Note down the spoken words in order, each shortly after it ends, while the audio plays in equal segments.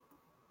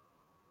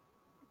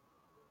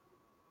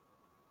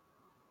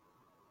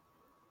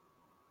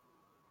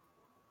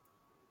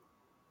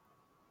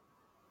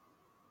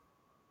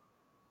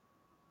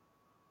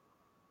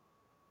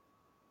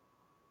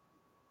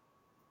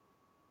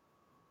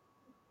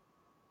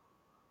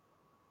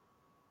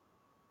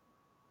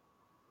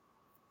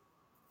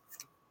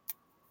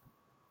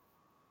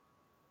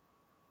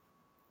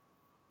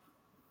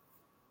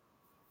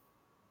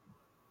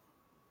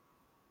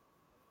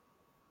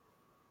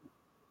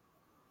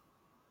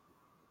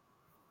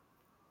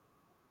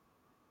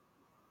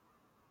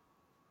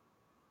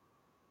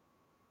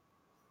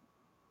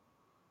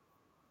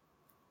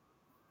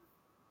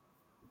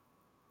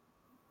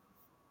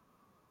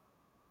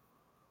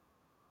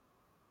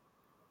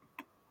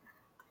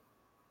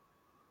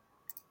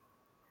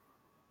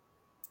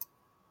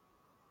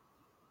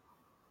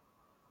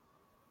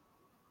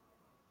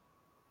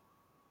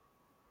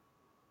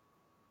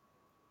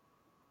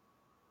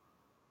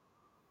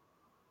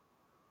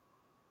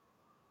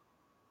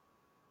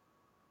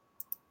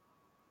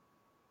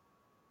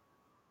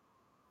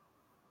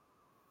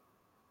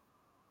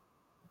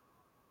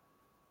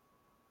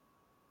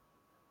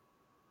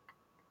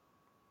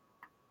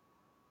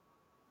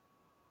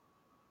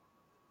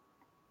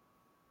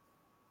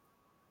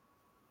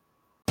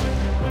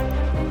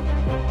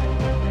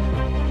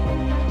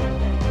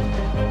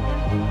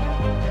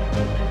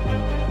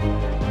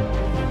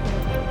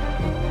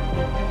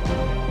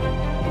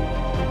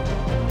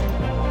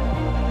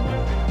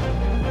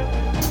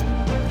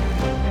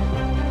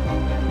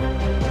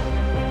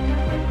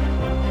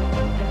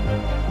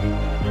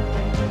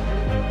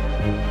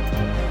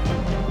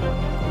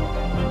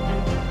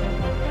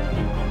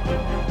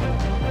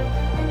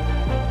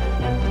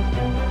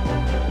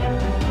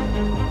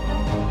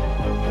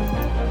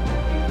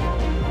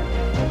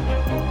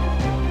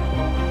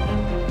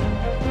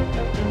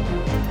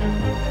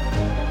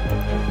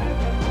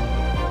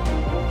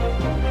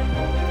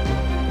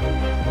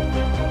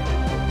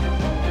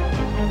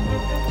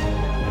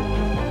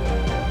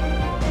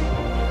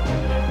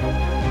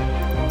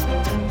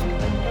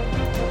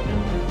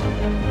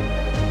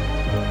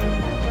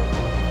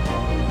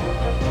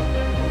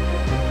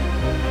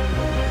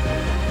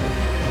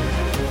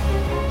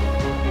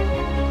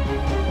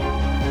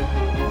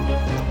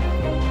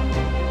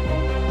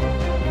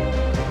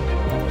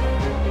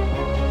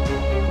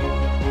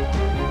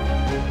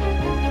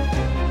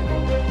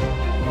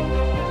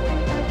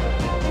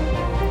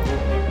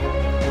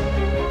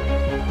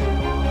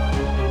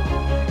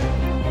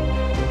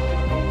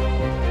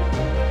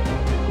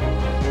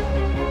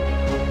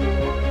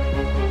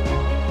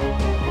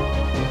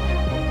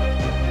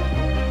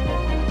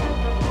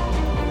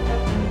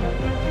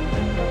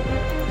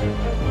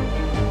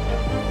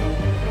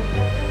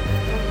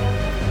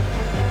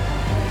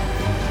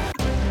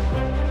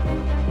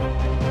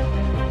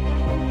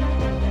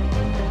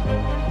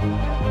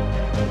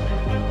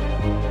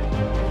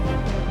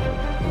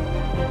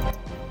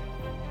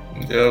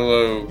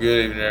Hello,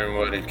 good evening,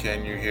 everybody.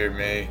 Can you hear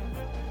me?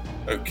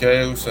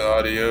 Okay, looks like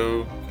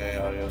audio. Okay,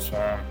 audio's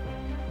fine.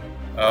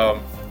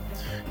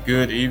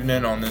 Good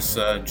evening on this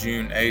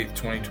June 8th,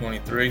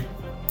 2023.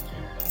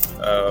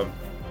 Um,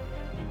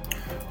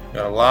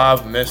 got a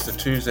live, missed the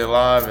Tuesday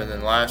live, and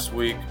then last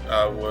week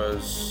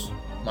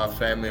my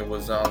family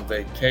was on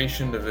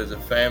vacation to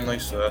visit family,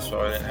 so that's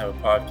why I didn't have a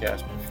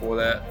podcast before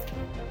that.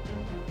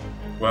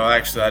 Well,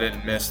 actually, I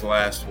didn't miss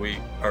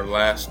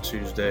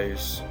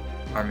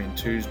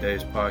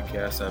Tuesday's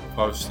podcast. I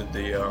posted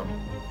the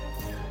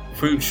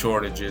food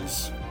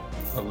shortages,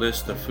 a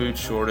list of food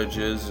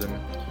shortages, and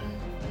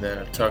then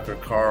a Tucker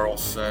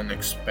Carlson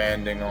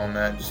expanding on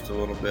that just a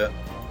little bit.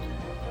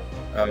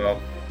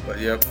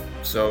 But yep,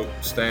 so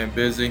staying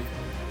busy.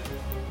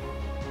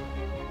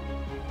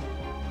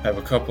 Have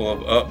a couple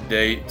of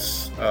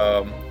updates.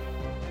 I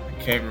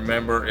can't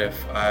remember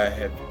if I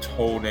have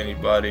told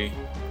anybody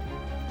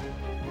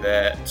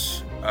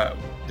that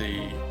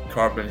the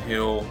Carbon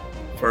Hill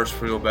First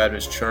Free Will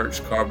Baptist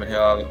Church, Carbon Hill,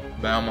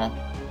 Alabama,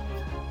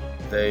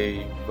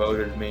 they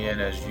voted me in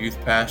as youth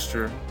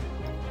pastor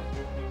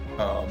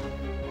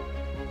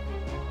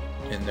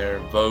in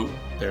their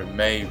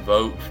May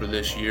vote for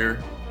this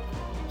year.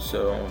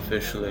 So I'm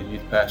officially a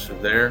youth pastor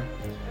there.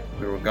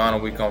 We were gone a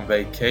week on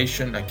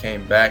vacation. I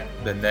came back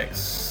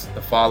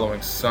the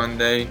following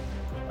Sunday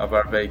of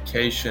our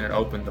vacation and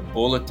opened the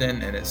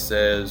bulletin, and it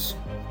says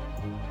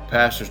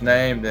pastor's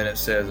name, then it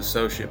says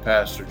Associate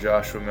Pastor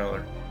Joshua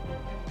Miller.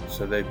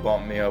 So they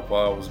bumped me up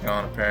while I was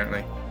gone,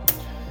 apparently.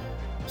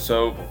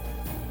 So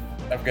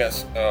I've got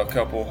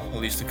at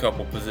least a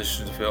couple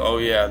positions to fill. Oh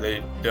yeah,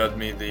 they dubbed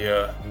me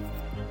the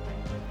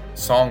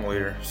song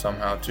leader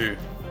somehow too.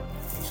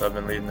 So I've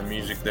been leading the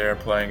music there,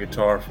 playing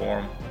guitar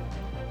for them.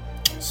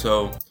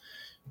 So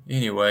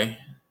anyway,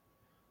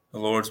 the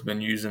Lord's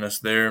been using us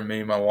there,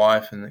 me, my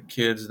wife, and the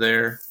kids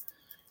there,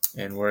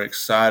 and we're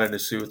excited to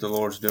see what the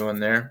Lord's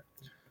doing there.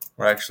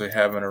 We're actually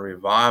having a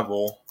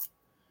revival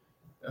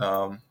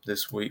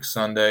this week,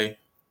 Sunday,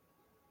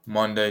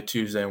 Monday,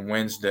 Tuesday, and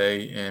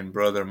Wednesday, and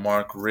Brother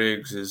Mark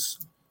Riggs is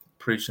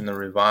preaching the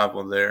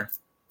revival there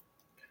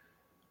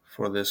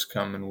for this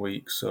coming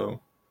week. So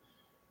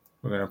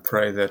we're going to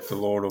pray that the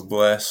Lord will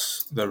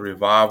bless the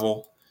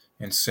revival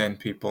and send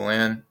people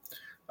in.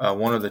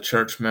 One of the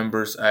church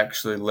members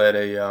actually led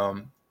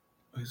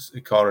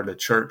he called it a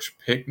church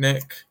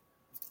picnic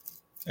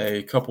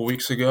a couple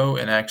weeks ago,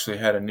 and actually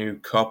had a new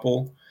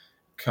couple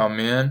come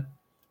in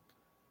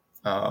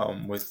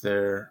with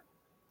their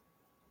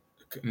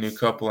new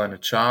couple and a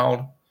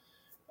child,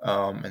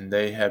 and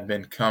they have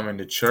been coming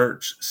to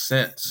church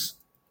since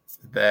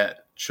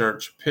that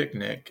church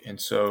picnic, and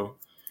so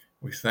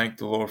we thank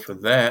the Lord for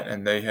that,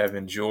 and they have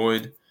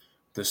enjoyed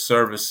the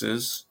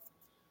services.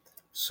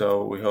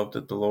 So we hope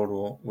that the Lord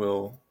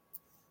will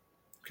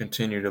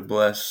continue to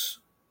bless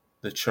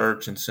the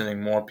church and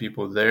sending more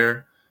people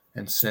there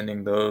and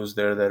sending those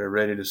there that are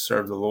ready to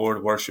serve the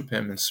Lord, worship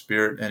Him in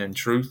spirit and in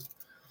truth.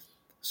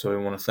 So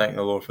we want to thank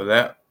the Lord for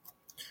that.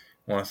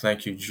 I want to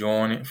thank you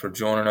for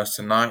joining us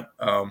tonight.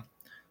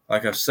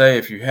 Like I say,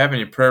 if you have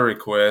any prayer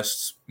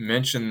requests,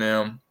 mention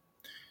them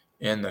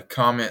in the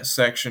comment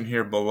section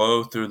here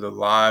below through the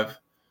live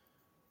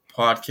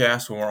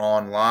podcast when we're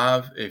on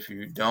live. If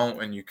you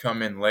don't and you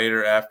come in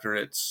later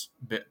after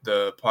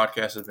the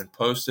podcast has been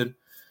posted,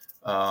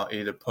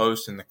 either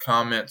post in the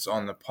comments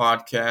on the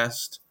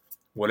podcast,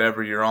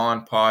 whatever you're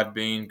on,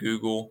 Podbean,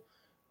 Google,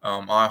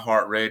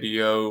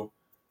 iHeartRadio,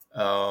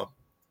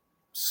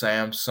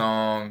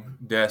 Samsung,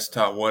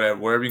 desktop,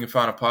 wherever you can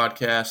find a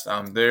podcast,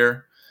 I'm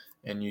there,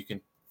 and you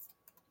can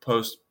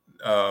post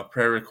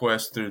prayer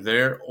requests through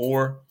there,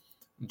 or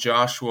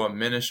Joshua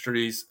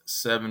Ministries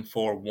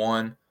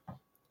 741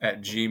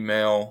 at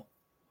gmail.com.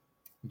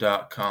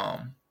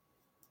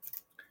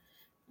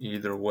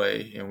 Either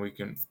way, and we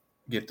can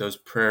get those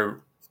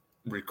prayer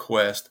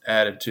requests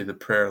added to the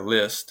prayer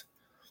list.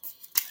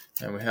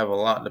 And we have a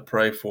lot to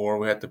pray for.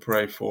 We have to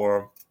pray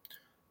for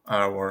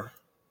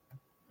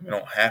we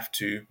don't have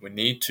to, we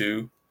need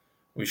to,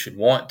 we should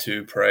want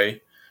to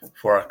pray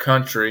for our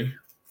country.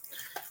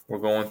 We're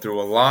going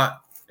through a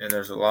lot, and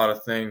there's a lot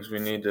of things we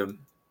need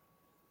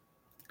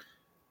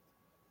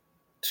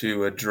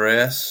to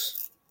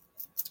address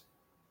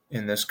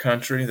in this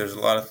country. There's a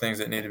lot of things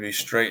that need to be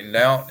straightened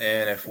out,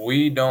 and if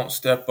we don't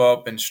step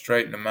up and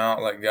straighten them out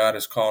like God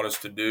has called us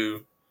to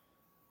do,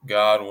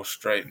 God will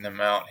straighten them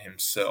out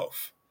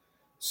Himself.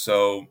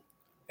 So,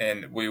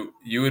 and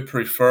you would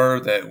prefer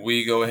that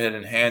we go ahead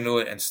and handle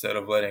it instead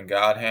of letting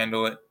God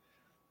handle it,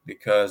 and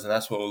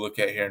that's what we'll look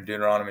at here in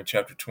Deuteronomy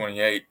chapter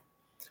 28,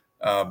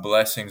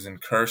 blessings and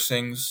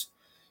cursings.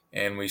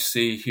 And we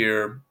see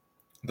here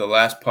the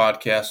last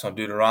podcast on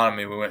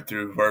Deuteronomy, we went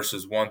through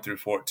verses 1 through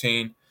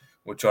 14,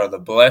 which are the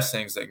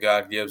blessings that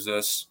God gives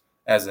us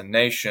as a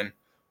nation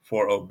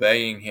for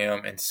obeying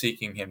Him and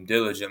seeking Him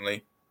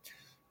diligently.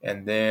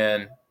 And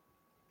then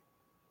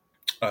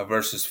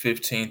verses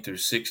 15 through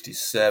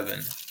 67.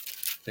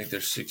 I think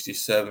there's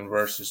 67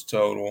 verses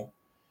total.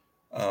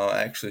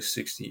 Actually,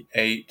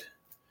 68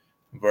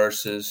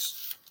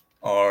 verses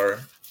are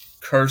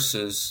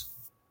curses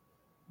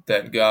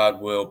that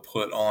God will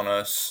put on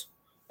us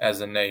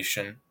as a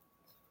nation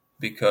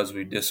because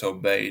we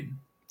disobeyed.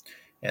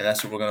 And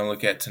that's what we're going to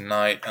look at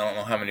tonight. I don't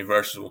know how many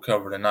verses we'll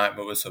cover tonight,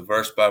 but it's a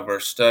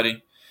verse-by-verse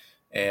study.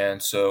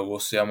 And so we'll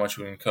see how much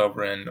we can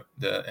cover in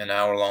an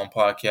hour-long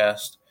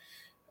podcast.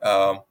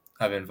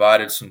 I've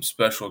invited some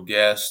special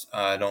guests.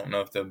 I don't know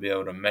if they'll be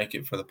able to make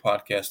it for the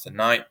podcast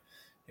tonight.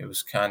 It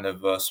was kind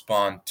of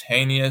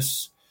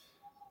spontaneous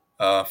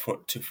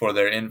for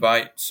their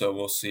invite, so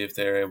we'll see if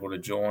they're able to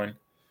join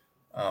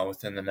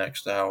within the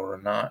next hour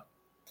or not.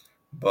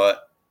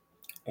 But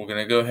we're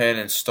going to go ahead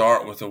and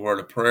start with a word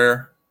of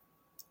prayer.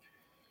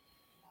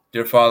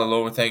 Dear Father,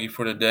 Lord, we thank you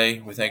for today.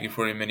 We thank you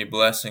for your many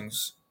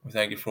blessings. We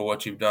thank you for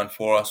what you've done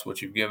for us,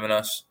 what you've given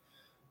us.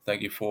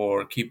 Thank you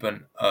for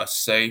keeping us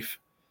safe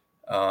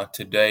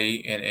today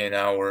in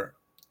our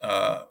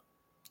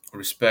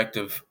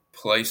respective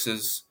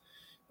places,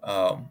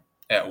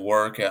 at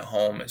work, at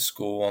home, at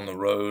school, on the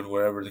road,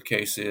 wherever the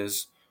case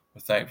is.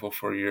 We're thankful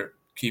for your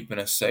keeping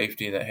us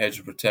safety, that hedge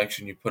of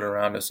protection you put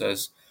around us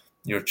as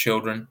your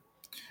children.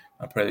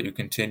 I pray that you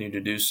continue to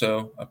do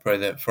so. I pray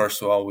that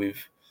first of all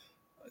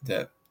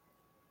that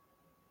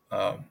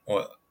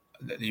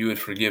you would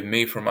forgive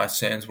me for my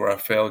sins where I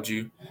failed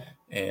you,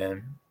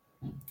 and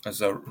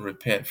as I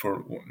repent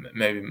for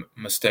maybe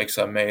mistakes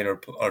I made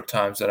or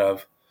times that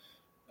I've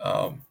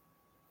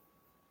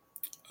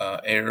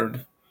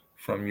erred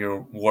from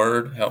your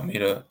word. Help me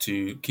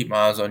to keep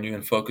my eyes on you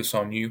and focus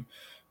on you.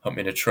 Help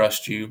me to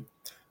trust you.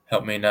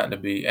 Help me not to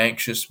be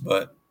anxious,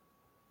 but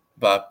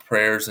by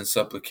prayers and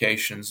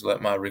supplications,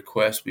 let my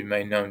requests be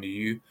made known to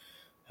you.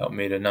 Help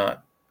me to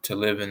not to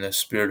live in the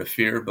spirit of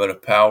fear, but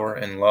of power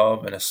and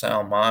love and a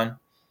sound mind.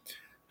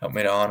 Help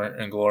me to honor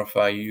and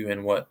glorify you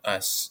in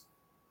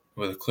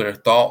with clear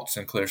thoughts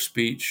and clear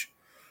speech.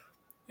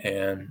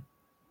 And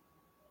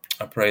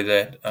I pray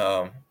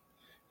that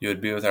you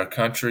would be with our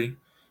country.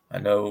 I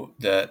know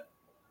that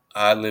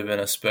I live in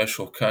a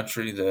special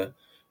country, the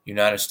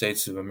United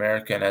States of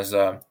America, and as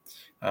I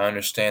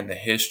understand the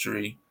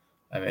history,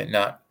 I mean,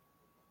 not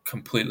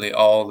completely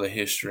all the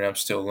history, I'm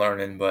still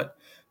learning, but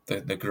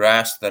the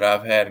grasp that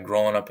I've had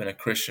growing up in a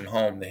Christian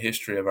home, the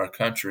history of our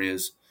country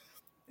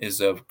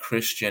is of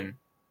Christian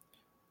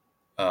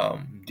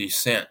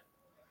descent.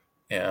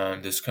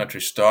 And this country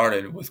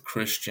started with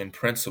Christian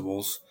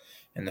principles,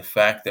 and the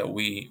fact that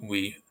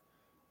we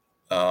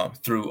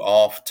threw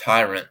off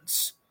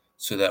tyrants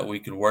so that we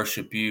could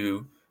worship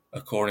you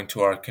according to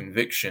our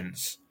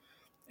convictions.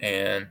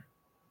 And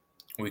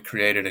we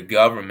created a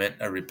government,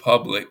 a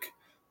republic,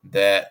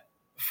 that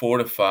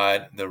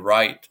fortified the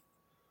right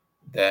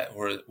that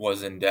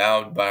was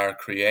endowed by our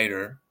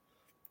Creator,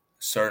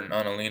 certain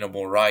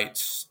unalienable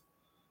rights,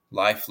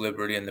 life,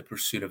 liberty, and the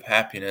pursuit of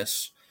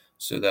happiness,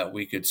 so that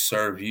we could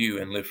serve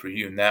you and live for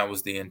you. And that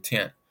was the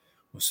intent,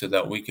 was so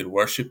that we could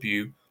worship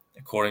you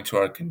according to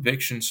our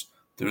convictions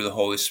through the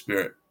Holy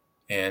Spirit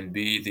and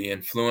be the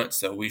influence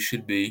that we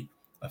should be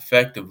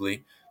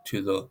effectively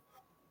to the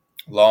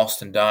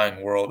lost and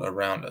dying world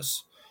around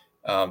us.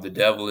 The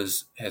devil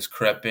has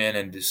crept in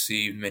and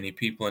deceived many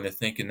people into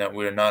thinking that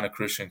we're not a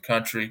Christian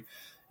country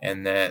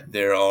and that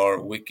there are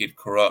wicked,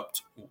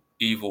 corrupt,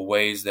 evil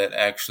ways that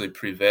actually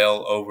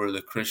prevail over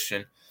the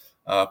Christian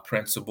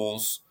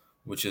principles,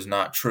 which is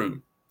not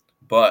true.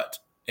 But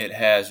it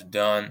has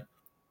done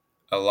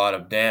a lot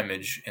of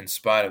damage in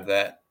spite of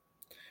that,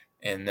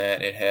 and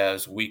that it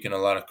has weakened a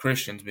lot of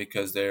Christians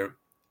because they're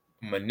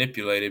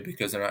manipulated,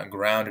 because they're not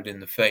grounded in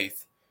the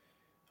faith.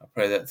 I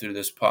pray that through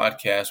this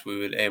podcast we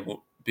would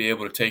be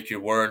able to take your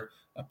word,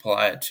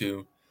 apply it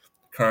to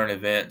current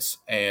events,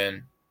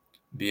 and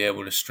be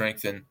able to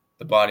strengthen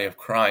the body of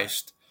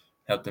Christ,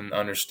 help them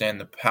understand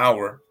the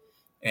power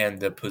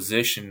and the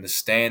position, the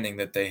standing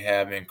that they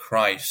have in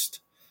Christ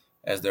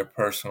as their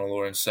personal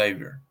Lord and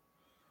Savior.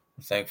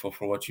 We're thankful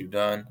for what you've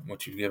done,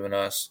 what you've given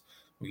us.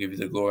 We give you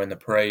the glory and the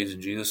praise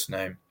in Jesus'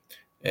 name.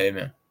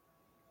 Amen.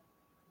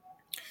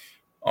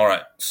 All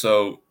right,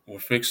 so we're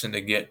fixing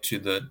to get to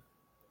the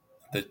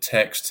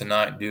text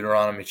tonight,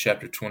 Deuteronomy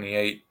chapter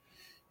 28,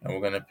 and we're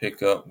going to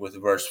pick up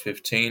with verse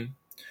 15.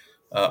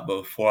 But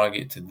before I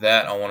get to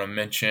that, I want to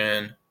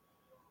mention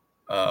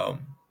a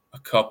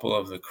couple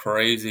of the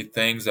crazy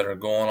things that are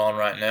going on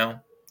right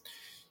now.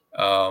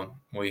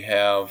 We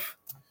have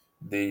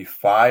the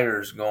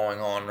fires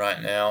going on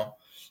right now,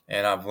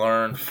 and I've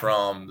learned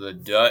from the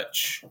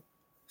Dutch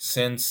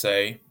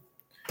sensei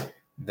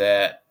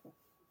that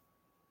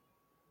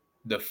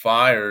the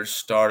fires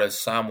started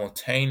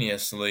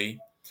simultaneously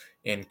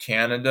in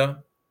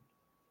Canada,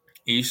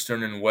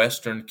 eastern and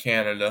western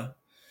Canada,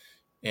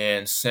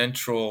 and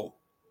central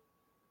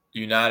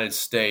United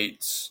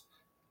States,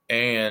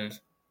 and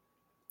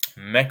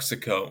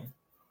Mexico.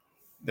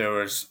 There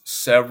was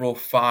several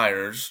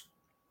fires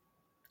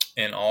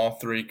in all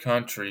three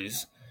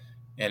countries,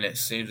 and it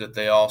seems that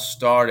they all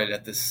started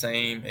at the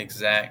same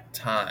exact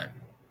time.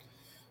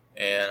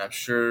 And I'm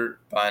sure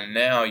by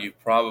now you've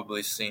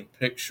probably seen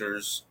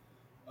pictures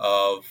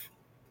of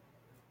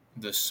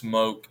the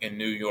smoke in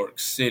New York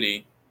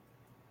City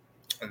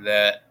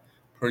that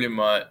pretty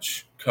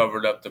much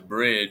covered up the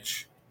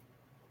bridge,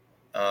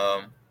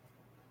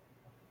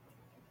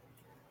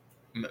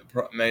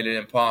 made it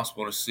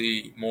impossible to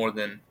see more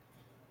than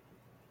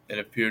it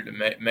appeared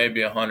to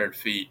maybe 100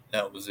 feet.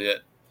 That was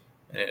it.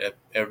 And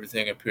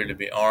everything appeared to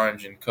be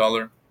orange in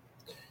color.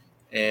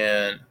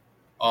 And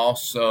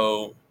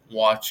also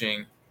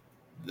watching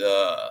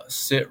the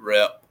sit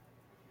rep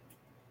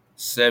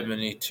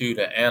 72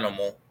 to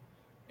animal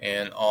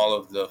and all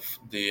of the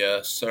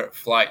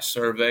flight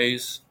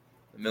surveys,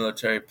 the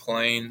military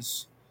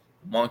planes.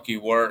 Monkey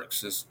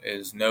Works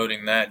is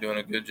noting that, doing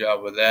a good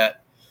job with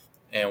that.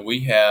 And we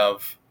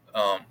have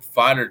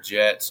fighter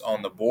jets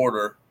on the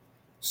border,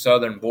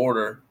 southern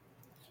border,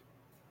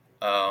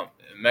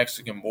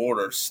 Mexican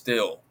border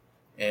still.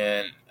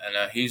 And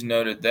he's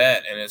noted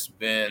that, and it's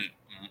been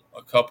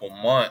a couple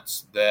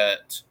months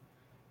that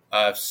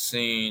I've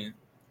seen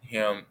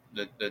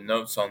the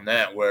notes on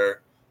that,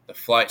 where the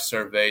flight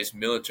surveys,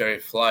 military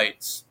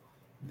flights,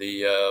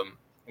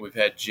 we've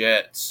had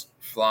jets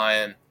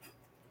flying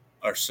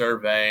or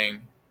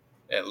surveying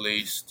at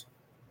least.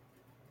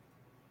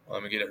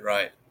 Let me get it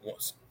right.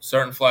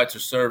 Certain flights are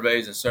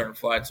surveys and certain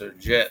flights are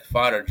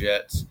fighter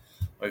jets.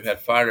 We've had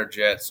fighter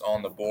jets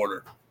on the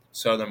border,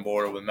 southern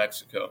border with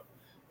Mexico,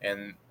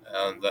 and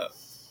the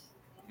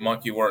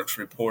Monkey Works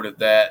reported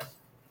that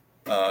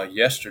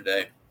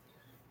yesterday.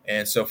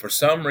 And so, for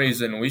some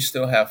reason, we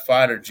still have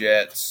fighter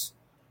jets.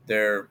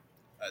 They're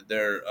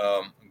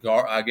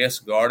I guess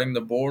guarding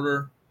the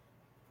border,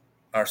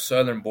 our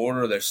southern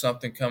border. There's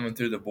something coming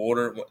through the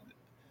border,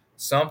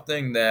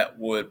 something that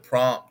would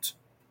prompt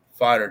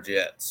fighter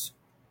jets.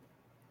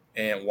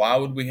 And why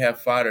would we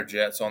have fighter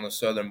jets on the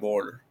southern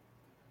border?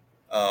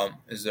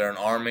 Is there an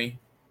army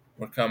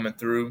we're coming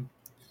through?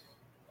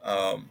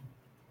 I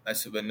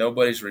said, but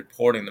nobody's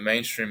reporting. The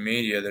mainstream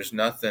media, there's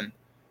nothing.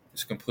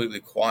 It's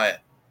completely quiet.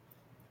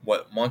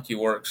 What Monkey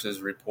Works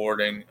is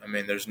reporting, I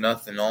mean, there's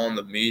nothing on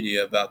the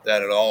media about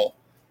that at all,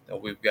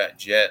 that we've got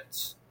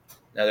jets.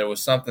 Now, there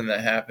was something that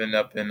happened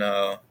up in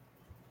the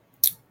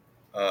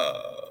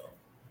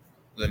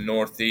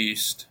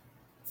Northeast.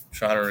 I'm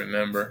trying to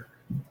remember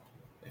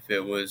if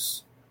it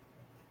was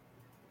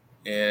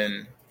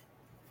in,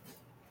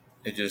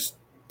 it just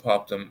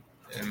popped in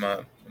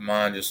my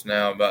mind just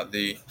now about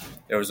there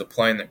was a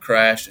plane that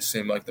crashed. It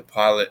seemed like the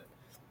pilot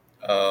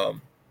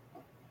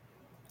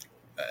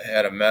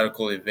had a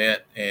medical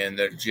event and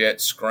their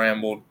jet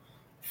scrambled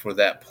for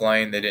that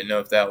plane. They didn't know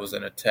if that was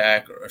an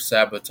attack or a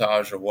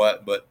sabotage or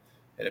what, but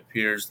it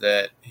appears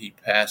that he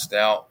passed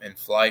out in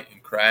flight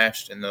and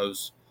crashed, and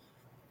those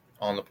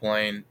on the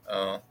plane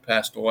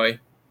passed away.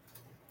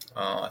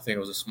 I think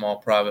it was a small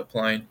private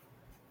plane.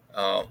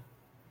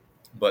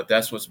 But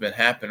that's what's been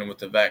happening with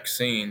the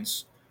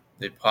vaccines.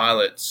 The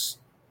pilots,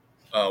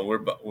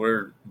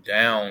 we're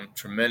down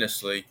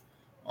tremendously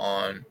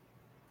on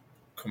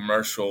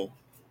commercial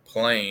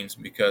planes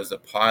because the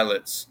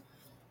pilots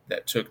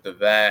that took the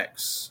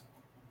vax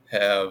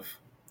have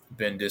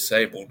been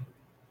disabled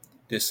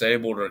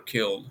or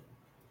killed.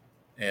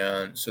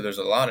 And so there's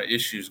a lot of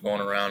issues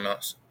going around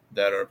us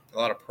that are a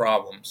lot of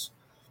problems,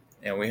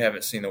 and we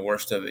haven't seen the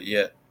worst of it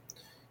yet.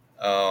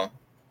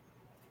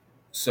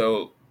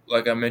 So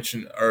like I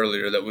mentioned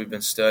earlier, that we've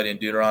been studying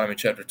Deuteronomy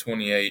chapter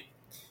 28,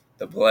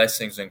 the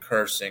blessings and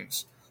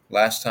cursings.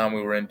 Last time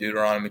we were in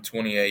Deuteronomy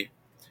 28,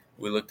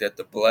 we looked at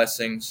the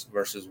blessings,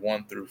 verses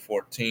 1 through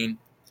 14.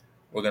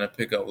 We're going to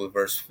pick up with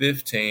verse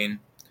 15,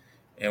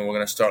 and we're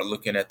going to start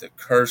looking at the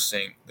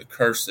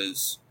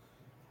curses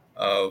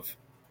of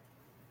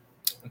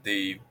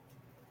the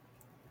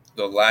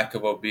lack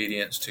of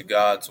obedience to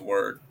God's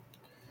word.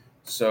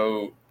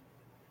 So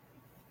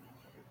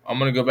I'm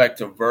going to go back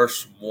to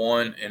verse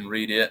 1 and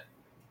read it.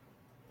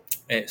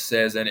 And it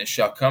says, "And it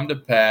shall come to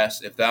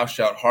pass, if thou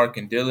shalt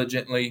hearken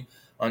diligently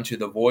unto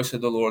the voice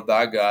of the Lord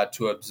thy God,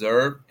 to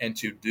observe and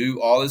to do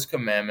all his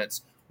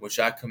commandments, which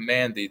I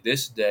command thee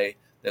this day,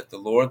 that the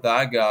Lord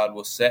thy God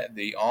will set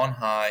thee on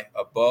high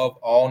above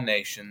all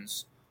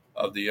nations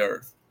of the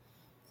earth."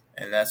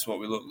 And that's what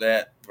we looked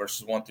at,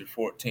 verses 1 through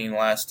 14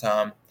 last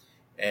time.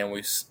 And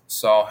we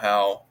saw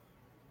how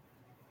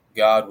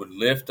God would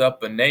lift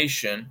up a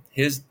nation,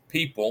 his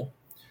people,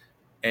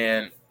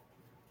 and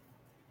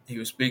he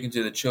was speaking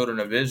to the children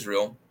of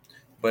Israel,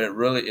 but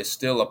it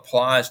still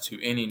applies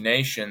to any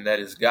nation that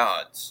is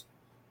God's,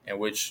 and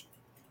which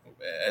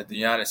the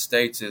United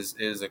States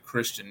is a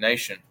Christian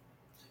nation,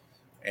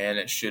 and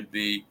it should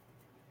be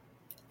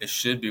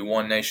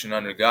one nation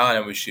under God,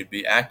 and we should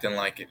be acting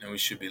like it, and we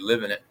should be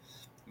living it.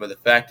 But the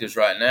fact is,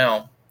 right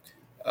now,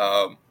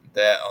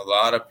 that a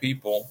lot of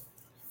people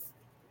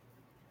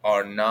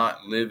are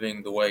not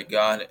living the way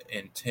God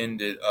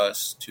intended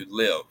us to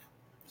live.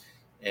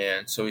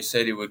 And so he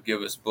said he would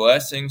give us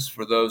blessings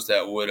for those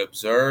that would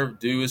observe,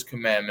 do his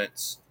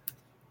commandments,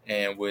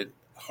 and would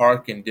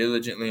hearken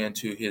diligently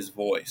unto his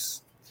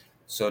voice.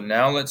 So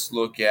now let's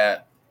look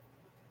at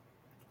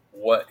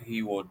what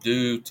he will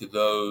do to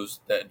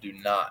those that do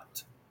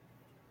not.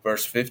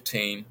 Verse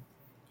 15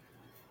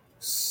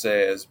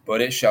 says, "But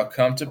it shall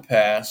come to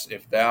pass,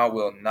 if thou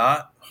wilt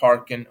not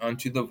hearken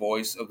unto the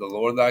voice of the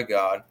Lord thy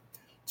God,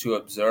 to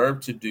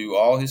observe to do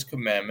all his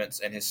commandments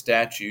and his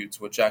statutes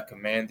which I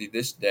command thee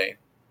this day,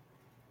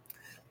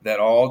 that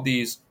all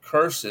these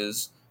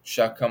curses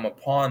shall come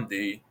upon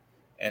thee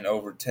and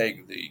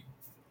overtake thee.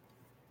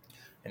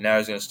 And now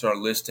he's going to start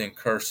listing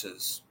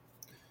curses.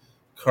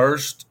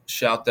 Cursed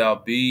shalt thou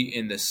be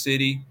in the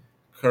city,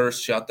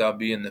 cursed shalt thou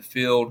be in the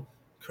field,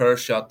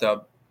 cursed shalt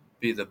thou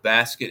be the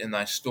basket in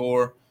thy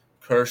store,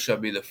 cursed shall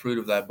be the fruit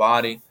of thy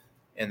body,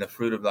 and the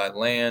fruit of thy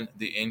land,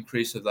 the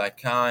increase of thy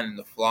kind, and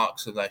the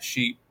flocks of thy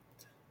sheep.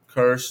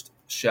 Cursed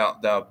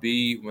shalt thou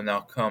be when thou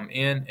come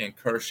in, and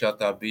cursed shalt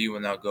thou be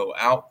when thou go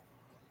out.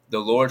 The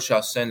Lord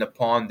shall send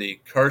upon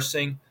thee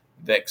cursing,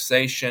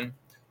 vexation,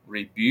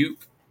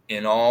 rebuke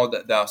in all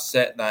that thou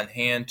set thine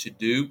hand to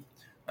do,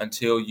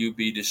 until you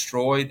be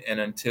destroyed and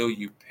until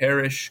you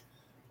perish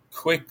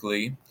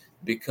quickly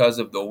because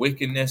of the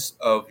wickedness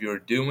of your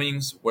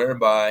doings,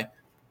 whereby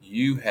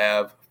you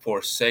have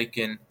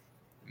forsaken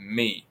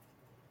me.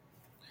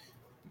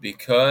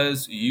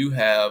 Because you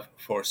have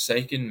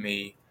forsaken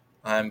me,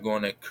 I am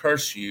going to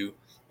curse you.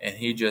 And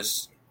this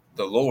is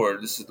the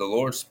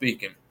Lord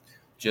speaking,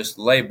 just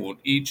labeled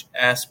each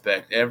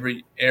aspect,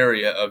 every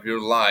area of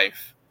your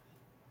life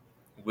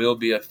will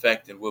be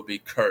affected, will be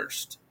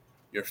cursed.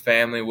 Your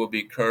family will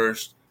be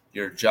cursed.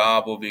 Your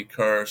job will be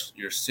cursed.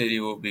 Your city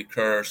will be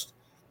cursed.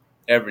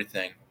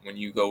 Everything. When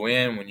you go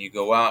in, when you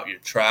go out, your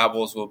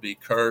travels will be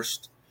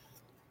cursed.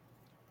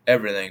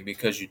 Everything,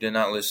 because you did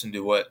not listen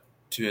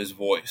to his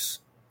voice.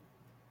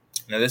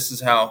 Now this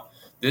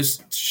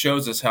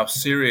shows us how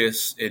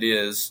serious it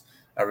is,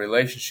 a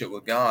relationship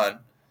with God,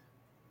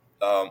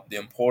 the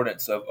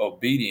importance of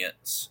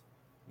obedience.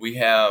 We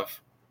have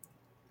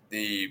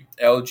the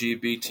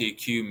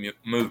LGBTQ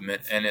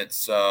movement, and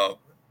it's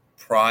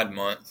Pride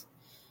Month,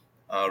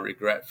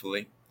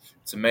 regretfully.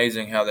 It's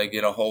amazing how they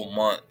get a whole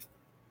month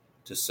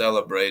to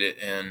celebrate it,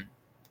 and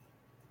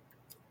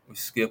we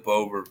skip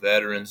over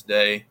Veterans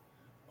Day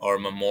or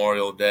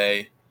Memorial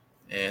Day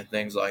and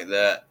things like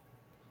that,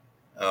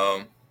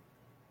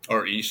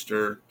 or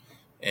Easter,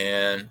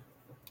 and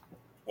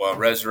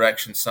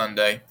Resurrection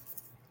Sunday.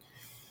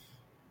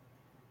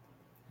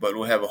 But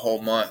we'll have a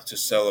whole month to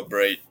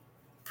celebrate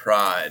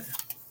pride.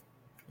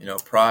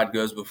 Pride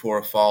goes before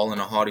a fall, and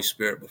a haughty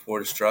spirit before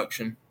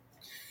destruction.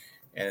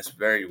 And it's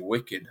very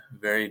wicked,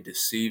 very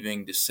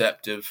deceiving,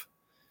 deceptive.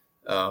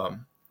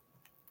 And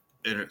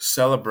it's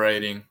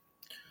celebrating.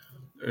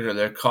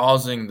 They're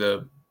causing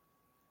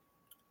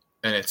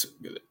and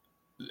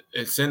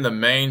it's in the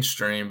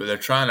mainstream, but they're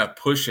trying to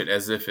push it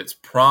as if it's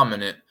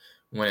prominent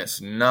when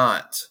it's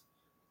not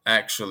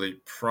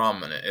actually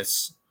prominent.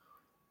 It's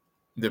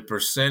the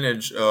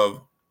percentage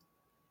of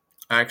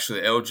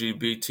actually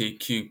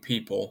LGBTQ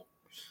people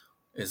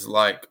is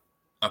like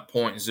a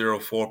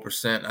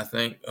 0.04%, I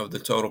think, of the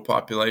total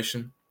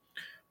population,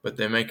 but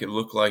they make it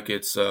look like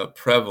it's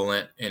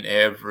prevalent in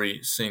everywhere,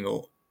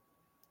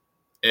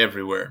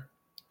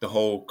 the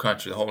whole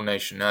country, the whole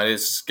nation. Now, it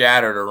is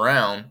scattered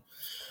around,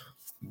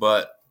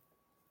 but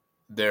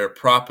their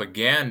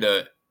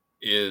propaganda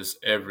is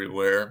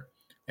everywhere,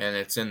 and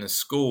it's in the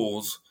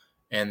schools,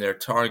 and they're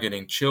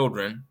targeting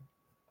children,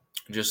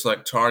 just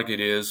like Target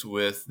is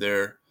with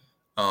their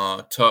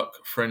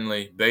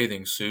tuck-friendly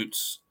bathing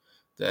suits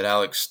that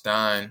Alex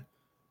Stein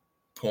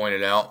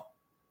pointed out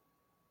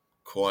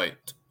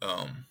quite,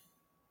 I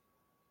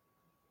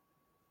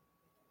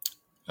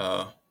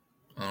don't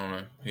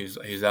know,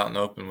 he's out in the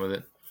open with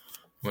it.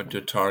 Went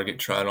to Target,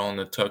 tried on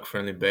the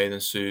tuck-friendly bathing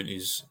suit.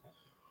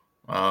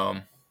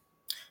 I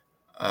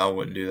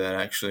wouldn't do that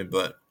actually,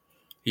 but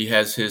he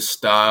has his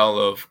style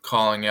of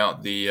calling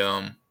out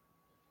the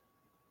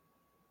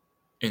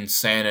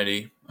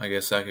insanity, I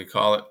guess I could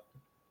call it.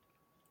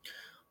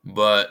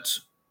 But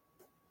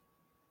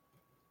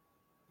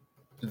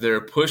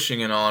they're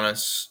pushing it on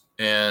us,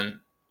 and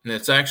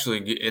it's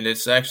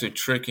actually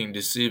tricking,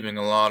 deceiving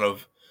a lot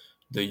of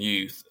the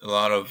youth, a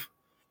lot of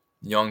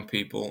young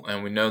people,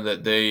 and we know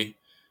that they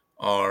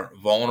are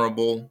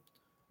vulnerable,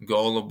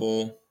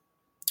 gullible,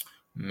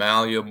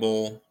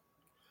 malleable.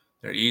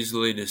 They're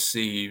easily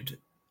deceived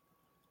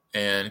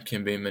and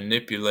can be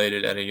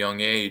manipulated at a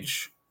young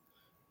age.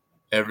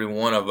 Every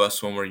one of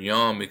us when we're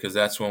young, because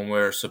that's when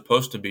we're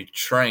supposed to be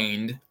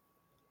trained.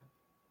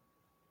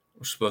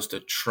 We're supposed to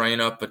train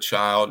up a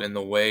child in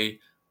the way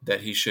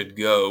that he should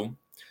go,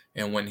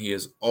 and when he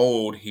is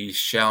old, he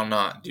shall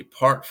not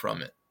depart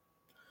from it.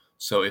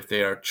 So if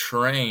they are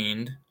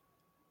trained,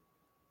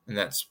 and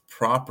that's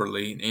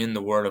properly in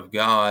the Word of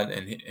God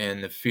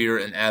and the fear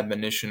and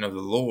admonition of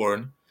the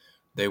Lord,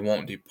 they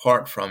won't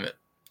depart from it.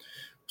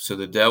 So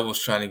the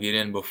devil's trying to get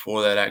in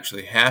before that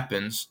actually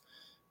happens,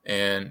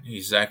 and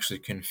he's actually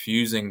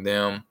confusing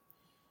them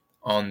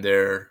on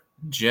their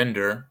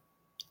gender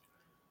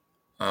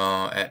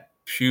at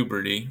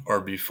puberty or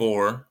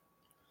before,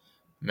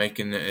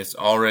 making it's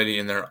already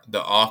in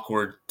the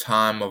awkward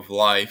time of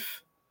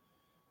life,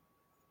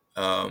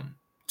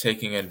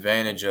 taking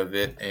advantage of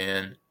it,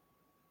 and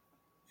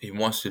he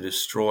wants to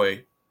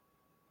destroy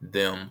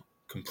them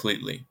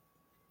completely.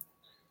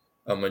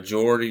 a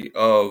majority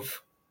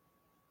of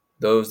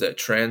those that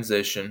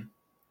transition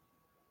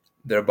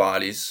their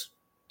bodies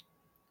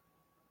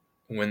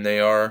when they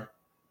are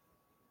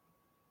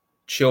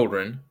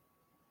children,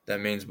 that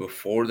means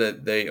before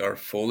that they are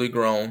fully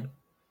grown,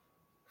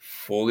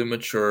 fully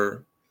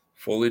mature,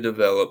 fully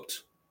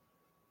developed,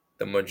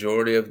 the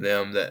majority of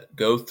them that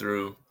go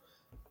through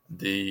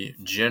the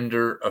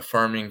gender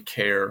affirming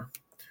care,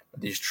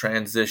 these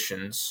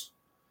transitions,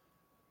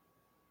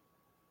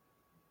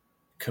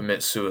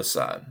 commit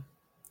suicide.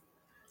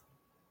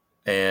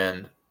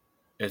 And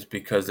it's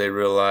because they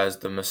realize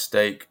the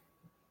mistake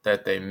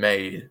that they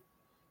made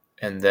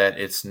and that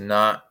it's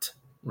not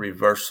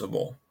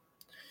reversible.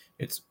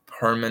 It's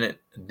permanent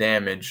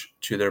damage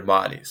to their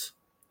bodies.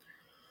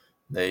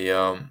 They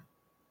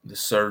the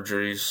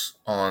surgeries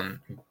on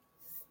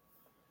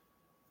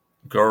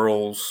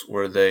girls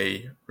where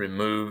they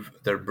remove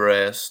their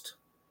breast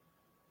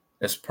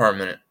is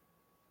permanent,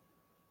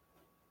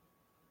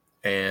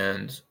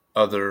 and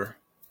other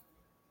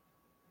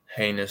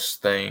heinous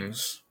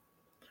things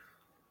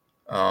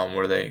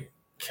where they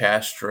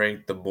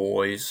castrate the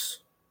boys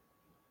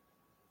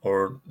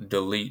or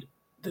delete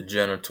the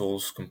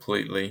genitals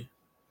completely,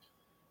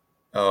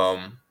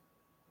 and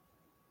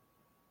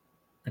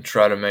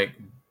try to make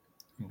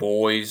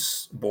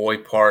boy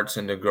parts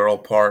into girl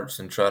parts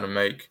and try to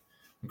make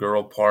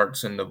girl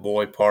parts into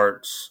boy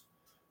parts.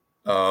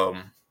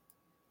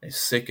 It's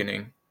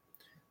sickening,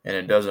 and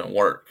it doesn't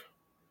work.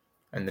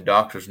 And the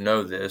doctors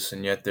know this,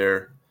 and yet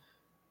they're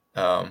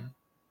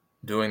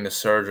doing the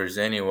surgeries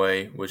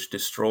anyway, which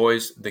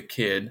destroys the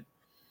kid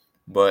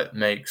but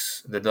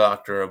makes the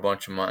doctor a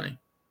bunch of money.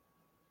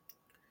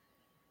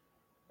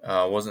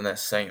 Wasn't that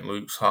St.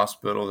 Luke's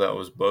Hospital that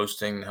was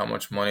boasting how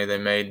much money they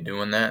made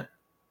doing that?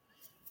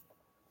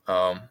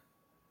 Like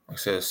I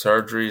said, the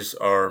surgeries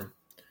are,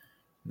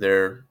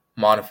 their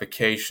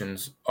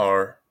modifications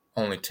are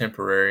only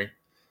temporary,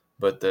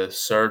 but the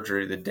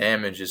surgery, the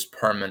damage is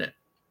permanent.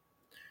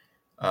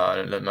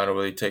 It doesn't matter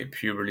whether you take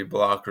puberty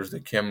blockers, the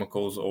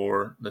chemicals,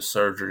 or the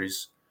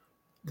surgeries.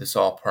 It's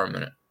all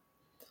permanent.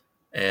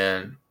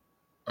 And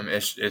I mean,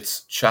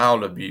 it's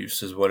child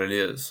abuse is what it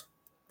is.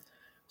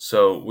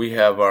 So we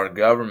have our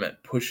government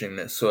pushing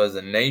this. So as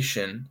a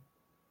nation,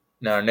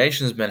 now our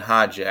nation's been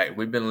hijacked.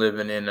 We've been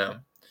living in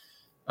a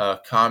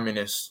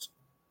communist,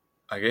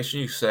 I guess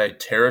you could say,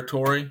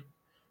 territory.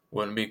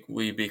 Wouldn't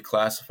we be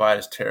classified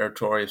as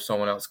territory if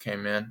someone else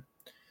came in?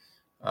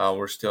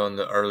 We're still in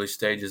the early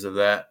stages of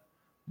that.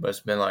 But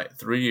it's been like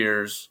 3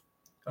 years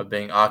of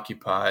being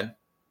occupied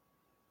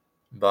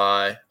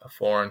by a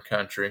foreign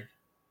country.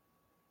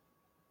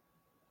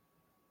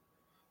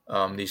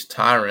 These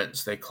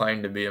tyrants, they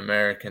claim to be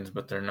Americans,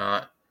 but they're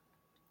not.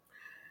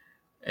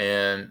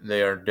 And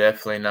they are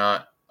definitely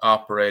not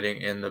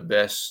operating in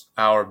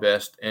our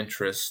best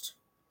interest.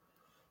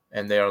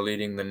 And they are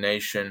leading the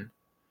nation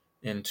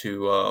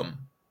into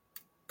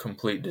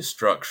complete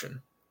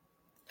destruction.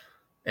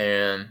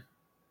 And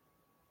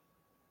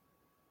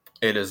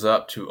it is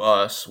up to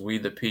us, we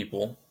the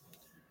people,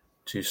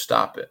 to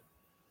stop it.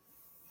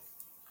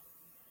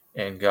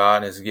 And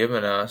God has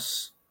given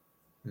us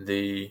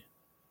the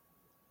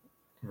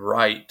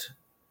right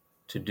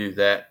to do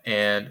that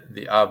and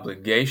the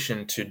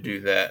obligation to do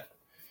that,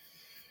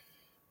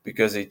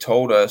 because he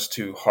told us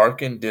to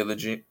hearken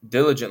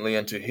diligently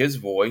unto his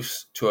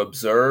voice, to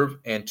observe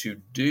and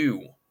to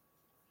do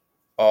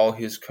all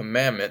his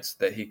commandments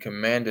that he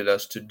commanded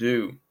us to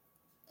do.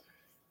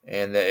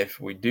 And that if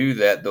we do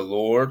that, the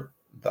Lord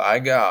thy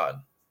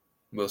God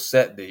will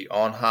set thee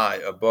on high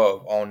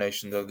above all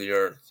nations of the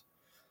earth.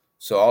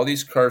 So all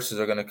these curses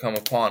are going to come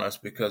upon us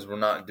because we're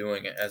not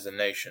doing it as a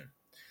nation,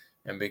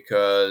 and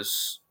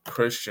because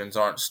Christians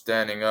aren't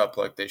standing up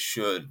like they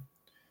should.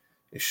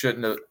 It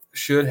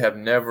should have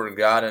never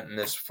gotten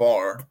this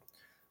far.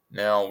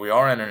 Now we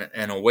are in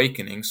an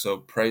awakening, so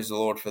praise the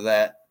Lord for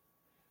that.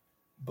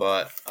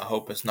 But I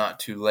hope it's not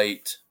too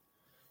late,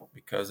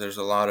 because there's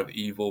a lot of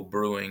evil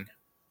brewing.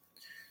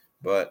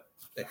 But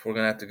if we're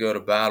going to have to go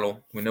to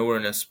battle, we know we're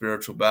in a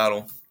spiritual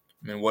battle.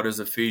 I mean, what does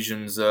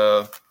Ephesians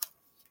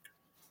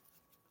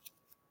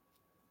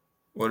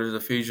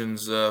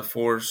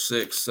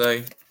 4:6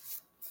 say?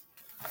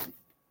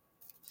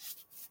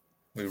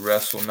 We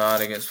wrestle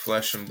not against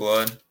flesh and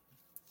blood.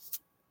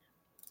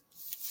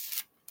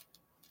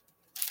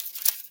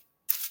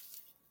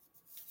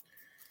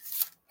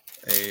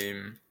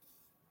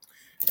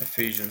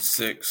 Ephesians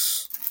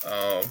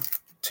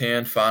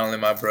 6:10. Finally,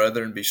 my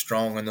brethren, be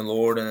strong in the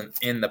Lord and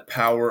in the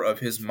power of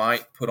his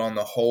might. Put on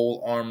the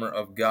whole armor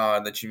of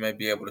God, that you may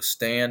be able to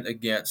stand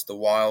against the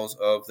wiles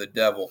of the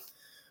devil.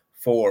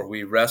 For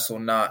we wrestle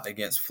not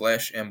against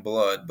flesh and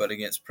blood, but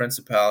against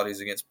principalities,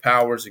 against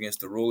powers, against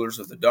the rulers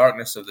of the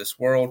darkness of this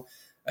world,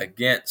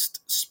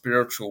 against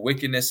spiritual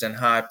wickedness in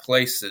high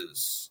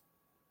places.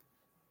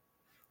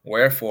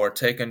 Wherefore,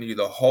 take unto you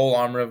the whole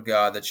armor of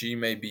God, that ye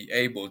may be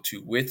able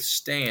to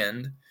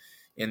withstand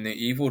in the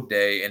evil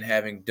day, and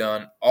having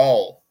done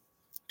all,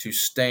 to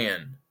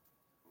stand.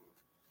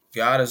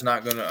 God is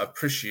not going to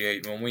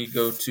appreciate when we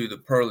go to the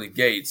pearly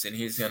gates and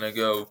he's going to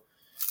go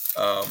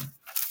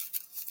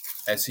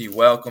as he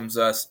welcomes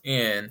us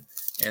in,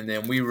 and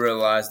then we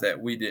realize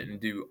that we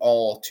didn't do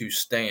all to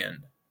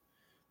stand.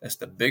 That's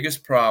the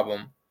biggest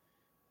problem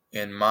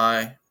in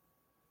my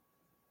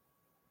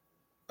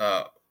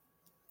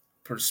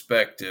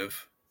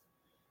perspective,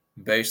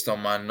 based on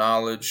my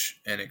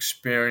knowledge and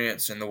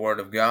experience in the Word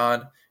of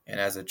God and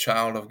as a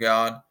child of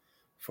God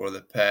for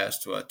the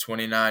past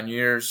 29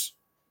 years,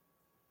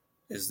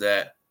 is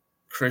that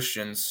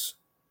Christians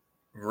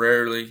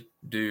rarely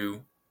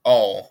do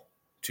all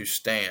to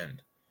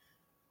stand.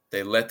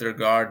 They let their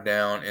guard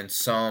down in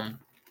some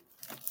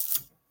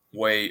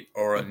way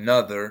or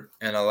another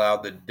and allow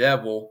the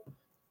devil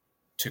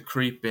to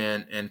creep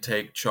in and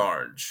take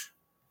charge.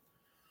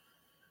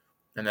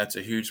 And that's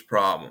a huge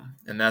problem.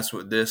 And that's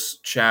what this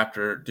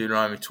chapter,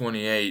 Deuteronomy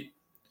 28,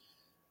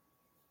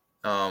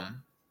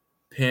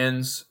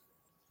 pins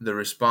the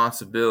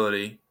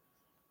responsibility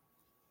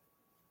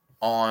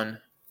on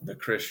the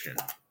Christian.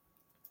 I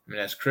mean,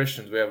 as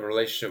Christians, we have a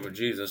relationship with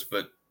Jesus,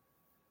 but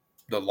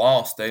the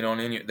lost, they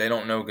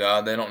don't know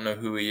God, they don't know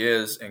who He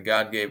is, and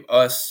God gave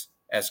us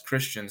as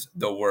Christians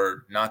the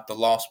Word, not the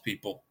lost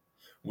people.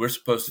 We're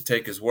supposed to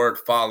take His Word,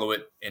 follow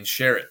it, and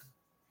share it.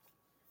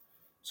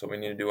 So we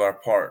need to do our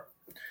part.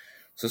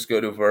 So let's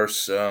go to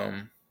verse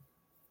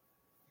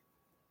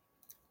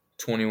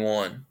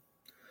 21.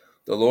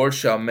 The Lord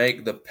shall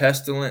make the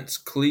pestilence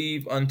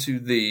cleave unto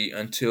thee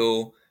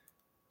until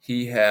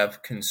He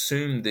have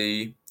consumed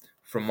thee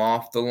from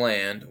off the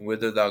land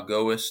whither thou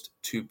goest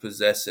to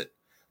possess it.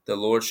 The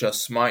Lord shall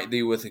smite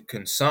thee with a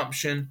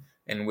consumption,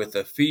 and with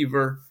a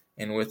fever,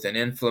 and with an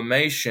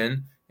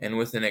inflammation, and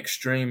with an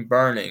extreme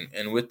burning,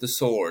 and with the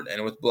sword,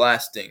 and with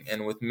blasting,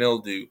 and with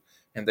mildew,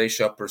 and they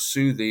shall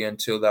pursue thee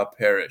until thou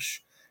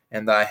perish.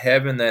 And thy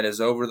heaven that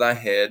is over thy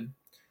head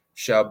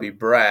shall be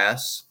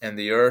brass, and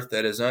the earth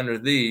that is under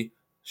thee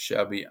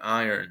shall be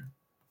iron.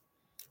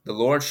 The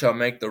Lord shall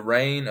make the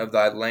rain of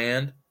thy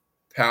land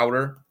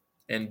powder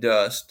and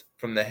dust.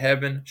 From the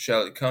heaven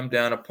shall it come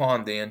down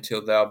upon thee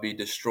until thou be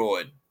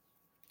destroyed.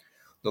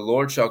 The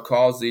Lord shall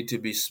cause thee to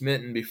be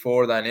smitten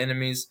before thine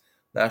enemies.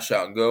 Thou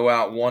shalt go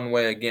out one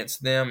way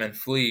against them, and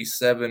flee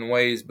 7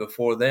 ways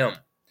before them,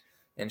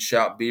 and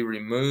shalt be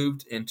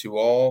removed into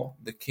all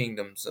the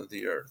kingdoms of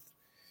the earth.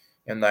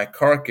 And thy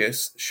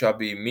carcass shall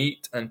be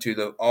meat unto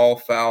all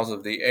fowls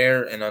of the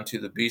air, and unto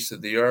the beasts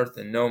of the earth,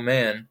 and no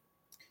man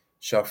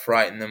shall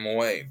frighten them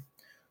away.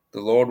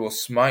 The Lord will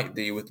smite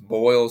thee with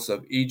boils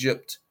of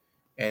Egypt,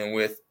 and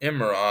with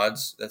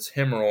emerods, that's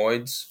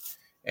hemorrhoids,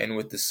 and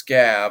with the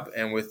scab,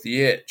 and with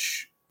the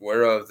itch,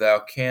 whereof thou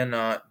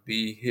cannot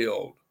be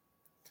healed.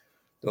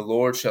 The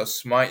Lord shall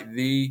smite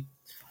thee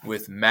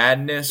with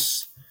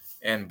madness,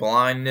 and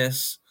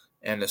blindness,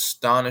 and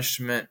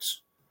astonishment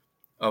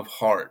of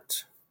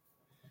heart.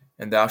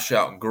 And thou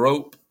shalt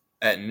grope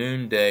at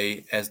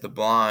noonday as the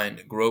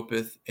blind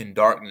gropeth in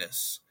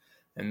darkness.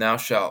 And thou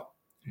shalt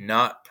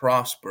not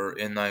prosper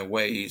in thy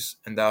ways,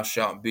 and thou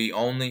shalt be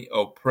only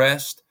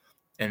oppressed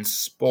and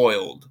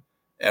spoiled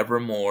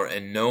evermore,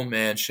 and no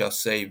man shall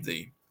save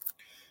thee.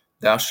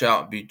 Thou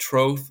shalt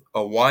betroth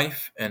a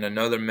wife, and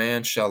another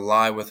man shall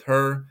lie with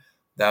her.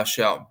 Thou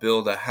shalt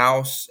build a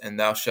house, and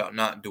thou shalt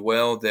not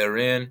dwell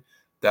therein.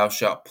 Thou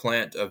shalt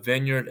plant a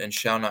vineyard, and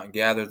shalt not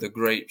gather the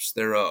grapes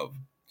thereof.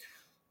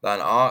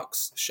 Thine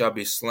ox shall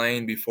be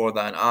slain before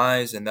thine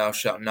eyes, and thou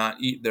shalt not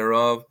eat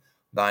thereof.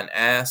 Thine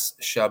ass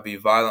shall be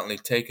violently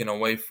taken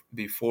away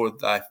before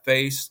thy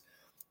face,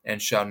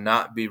 and shall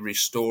not be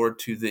restored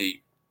to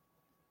thee.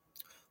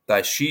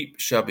 Thy sheep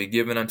shall be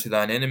given unto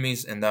thine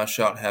enemies, and thou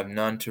shalt have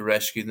none to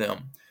rescue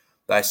them.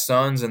 Thy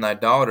sons and thy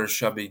daughters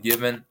shall be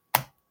given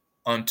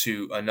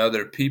unto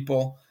another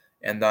people,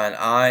 and thine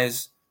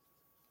eyes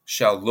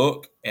shall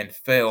look and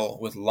fail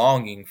with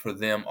longing for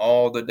them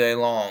all the day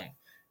long,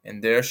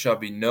 and there shall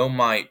be no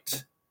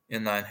might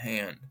in thine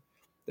hand.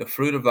 The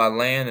fruit of thy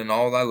land and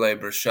all thy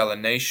labors shall a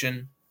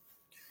nation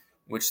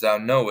which thou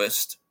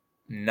knowest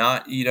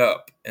not eat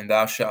up, and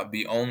thou shalt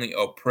be only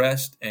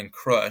oppressed and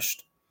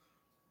crushed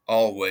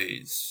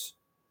always,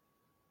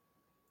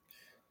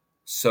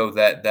 so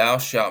that thou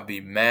shalt be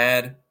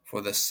mad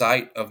for the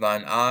sight of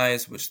thine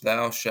eyes which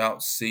thou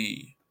shalt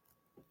see.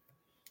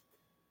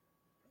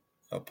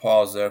 I'll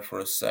pause there for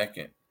a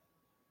second.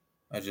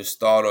 I just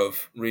thought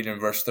of reading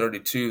verse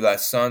 32, Thy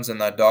sons and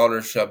thy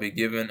daughters shall be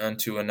given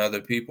unto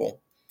another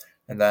people,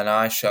 and thine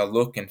eyes shall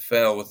look and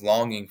fail with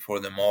longing for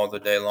them all the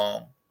day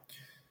long.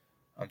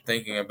 I'm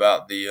thinking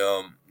about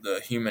the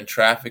human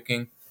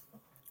trafficking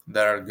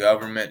that our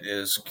government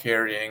is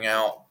carrying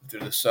out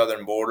through the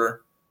southern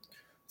border,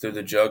 through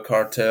the drug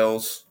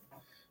cartels,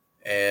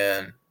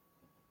 and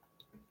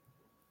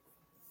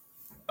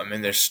I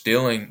mean they're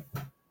stealing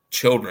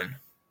children,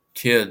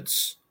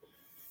 kids,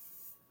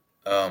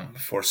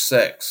 for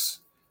sex,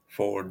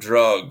 for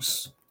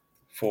drugs,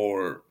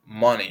 for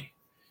money.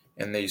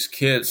 And these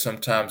kids,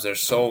 sometimes they're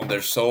sold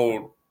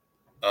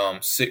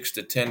 6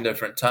 to 10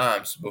 different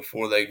times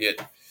before they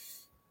get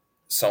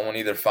someone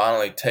either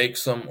finally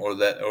takes them or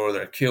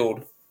they're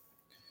killed.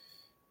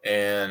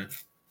 And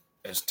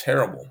it's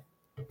terrible.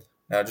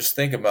 Now just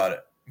think about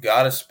it.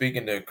 God is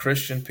speaking to a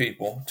Christian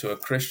people, to a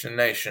Christian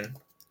nation.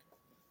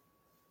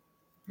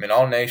 I mean,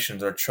 all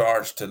nations are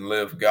charged to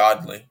live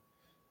godly,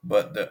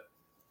 but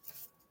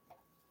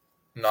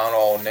not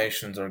all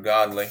nations are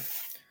godly.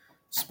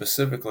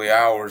 Specifically,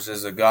 ours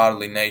is a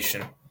godly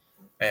nation,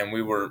 and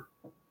we were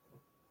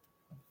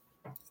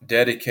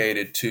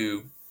dedicated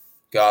to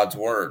God's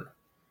word.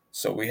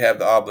 So we have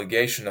the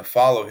obligation to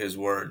follow his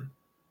word,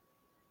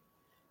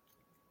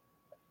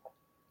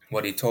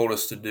 what he told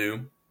us to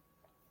do,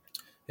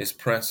 his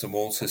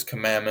principles, his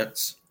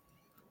commandments.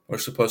 We're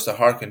supposed to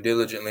hearken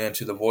diligently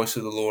unto the voice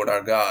of the Lord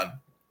our God.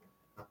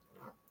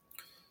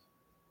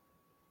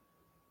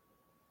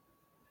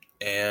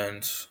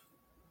 And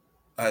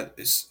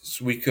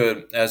we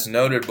could, as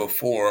noted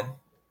before,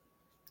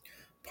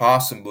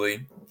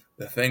 possibly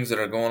the things that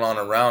are going on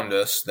around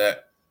us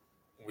that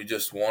we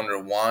just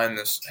wonder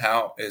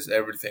how is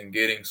everything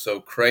getting so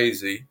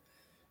crazy,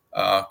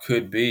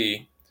 could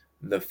be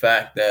the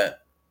fact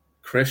that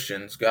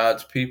Christians,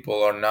 God's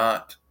people, are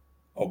not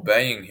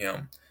obeying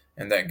him,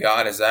 and that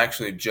God is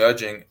actually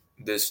judging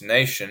this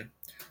nation,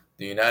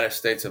 the United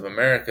States of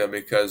America,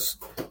 because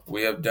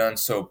we have done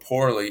so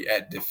poorly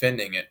at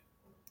defending it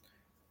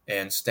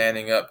and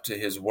standing up to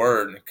his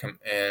word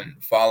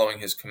and following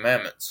his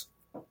commandments.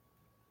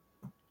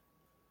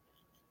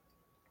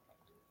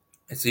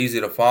 It's easy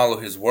to follow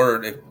his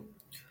word,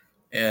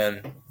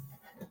 and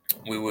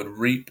we would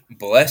reap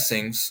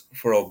blessings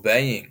for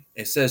obeying.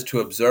 It says to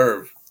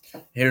observe.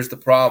 Here's the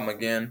problem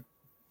again.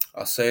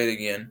 I'll say it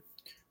again.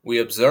 We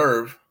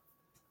observe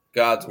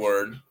God's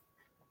word.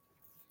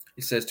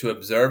 He says to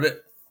observe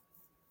it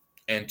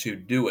and to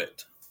do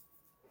it.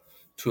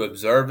 To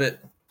observe it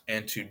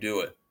and to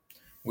do it.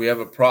 We have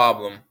a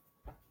problem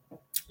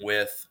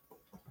with,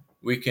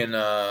 there's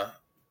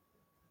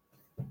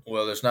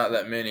not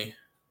that many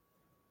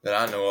that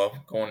I know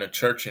of going to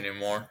church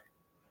anymore,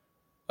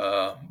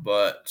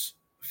 but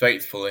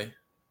faithfully.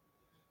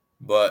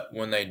 But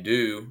when they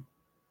do,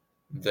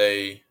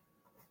 they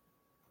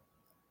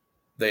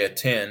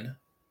attend,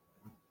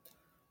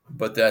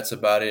 but that's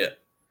about it.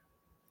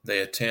 They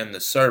attend the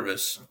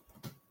service,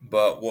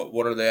 but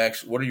what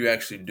are you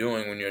actually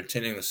doing when you're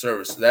attending the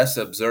service? That's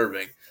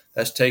observing.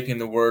 That's taking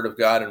the word of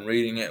God and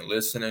reading it,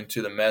 listening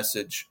to the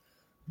message.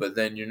 But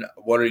then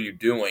what are you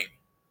doing?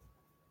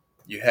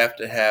 You have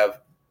to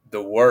have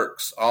the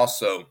works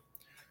also.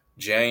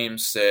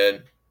 James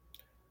said,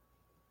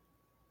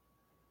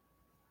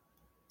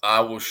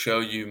 I will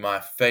show you my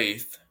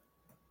faith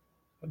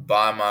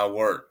by my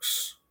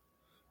works.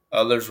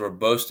 Others were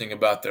boasting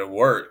about their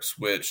works,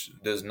 which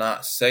does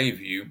not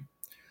save you,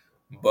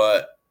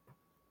 but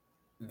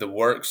the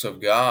works of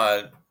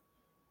God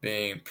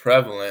being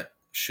prevalent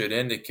should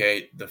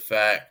indicate the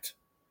fact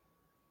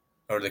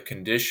or the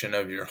condition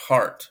of your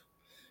heart.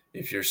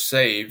 If you're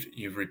saved,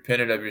 you've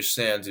repented of your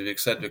sins, you've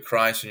accepted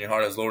Christ in your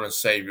heart as Lord and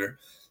Savior,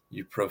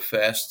 you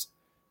professed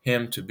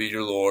him to be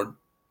your Lord,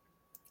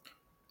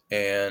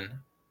 and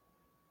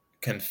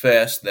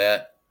profess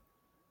that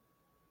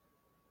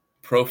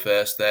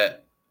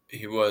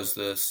he was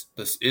this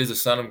is the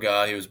Son of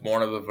God. He was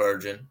born of a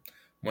virgin,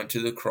 went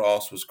to the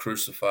cross, was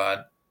crucified,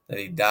 that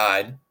he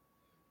died,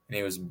 and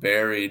he was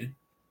buried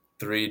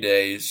 3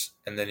 days,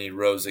 and then he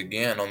rose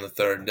again on the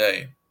third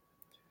day.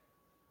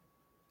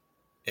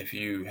 If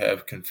you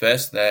have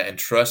confessed that and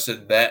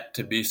trusted that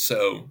to be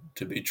so,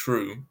 to be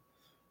true,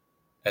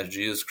 as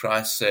Jesus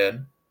Christ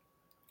said,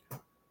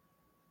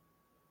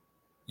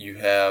 you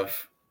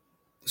have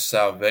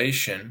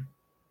salvation.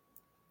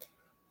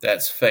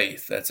 That's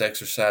faith. That's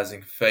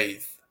exercising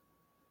faith.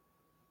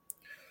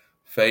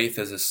 Faith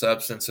is a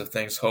substance of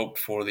things hoped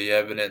for, the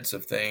evidence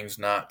of things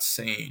not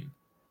seen.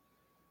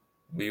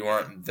 We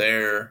weren't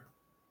there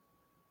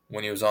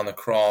when he was on the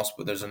cross,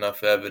 but there's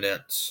enough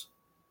evidence.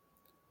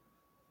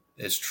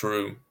 It's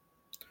true.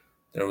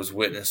 There was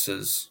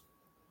witnesses.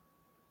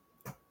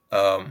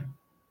 But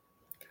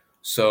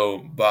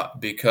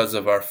because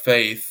of our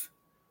faith,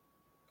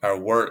 our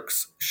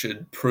works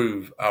should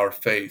prove our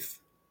faith.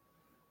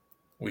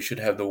 We should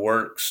have the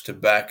works to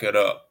back it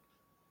up.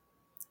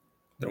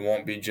 There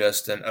won't be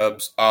just an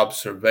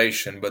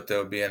observation, but there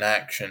will be an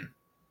action.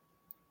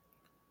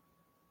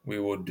 We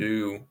will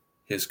do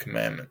his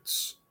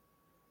commandments.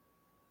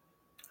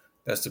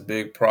 That's the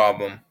big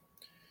problem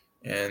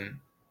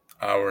in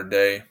our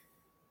day,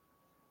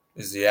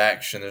 is the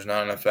action. There's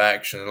not enough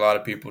action. There's a lot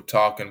of people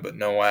talking, but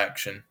no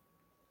action.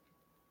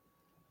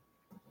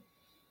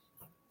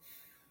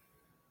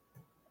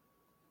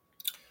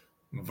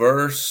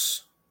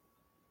 Verse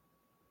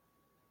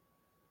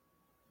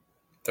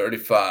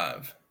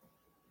 35.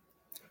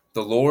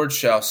 The Lord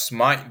shall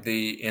smite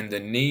thee in the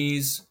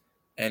knees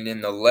and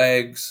in the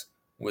legs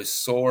with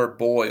sore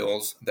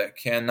boils that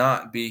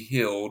cannot be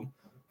healed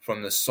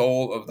from the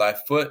sole of thy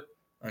foot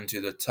unto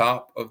the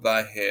top of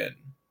thy head.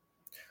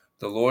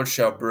 The Lord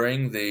shall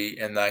bring thee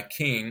and thy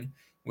king,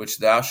 which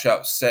thou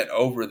shalt set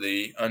over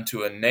thee,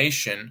 unto a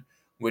nation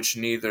which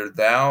neither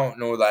thou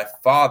nor thy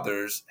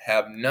fathers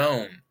have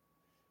known,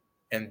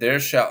 and there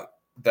shalt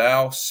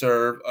thou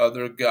serve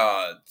other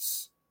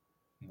gods,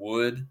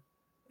 wood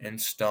and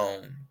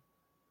stone.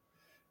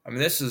 I mean,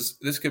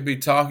 this could be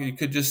talking. You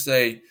could just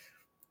say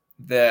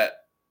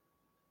that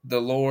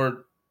the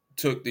Lord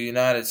took the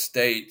United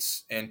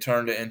States and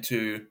turned it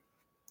into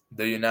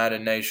the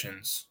United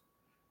Nations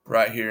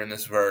right here in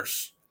this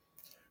verse.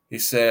 He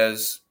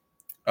says,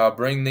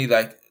 bring thee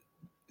thy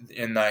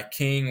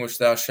king which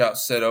thou shalt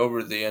set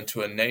over thee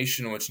into a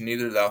nation which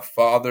neither thy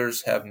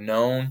fathers have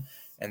known,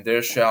 and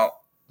there shalt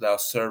thou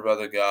serve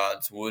other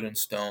gods, wood and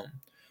stone.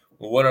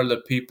 Well, what are the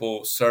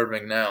people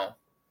serving now?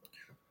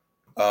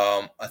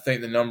 I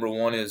think the number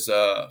one is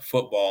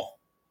football,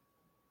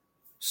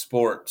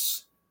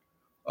 sports.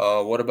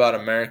 What about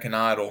American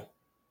Idol?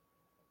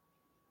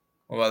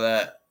 What about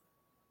that?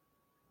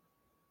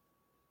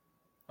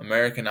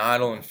 American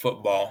Idol and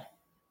football.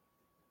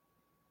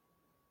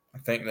 I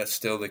think that's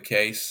still the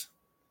case.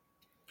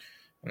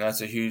 And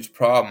that's a huge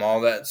problem. All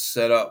that's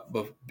set up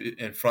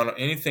in front of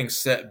anything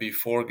set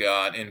before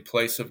God, in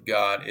place of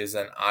God, is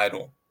an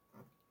idol.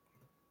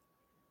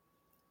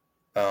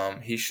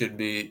 He should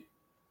be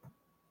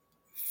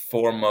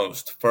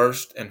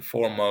first and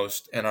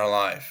foremost in our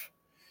life.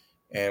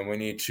 And we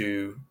need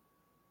to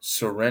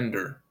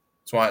surrender.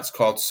 That's why it's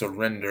called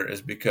surrender,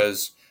 is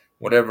because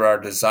whatever our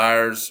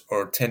desires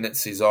or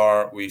tendencies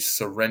are, we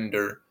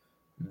surrender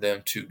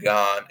them to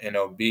God in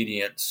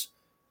obedience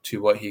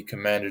to what He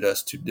commanded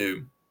us to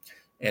do.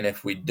 And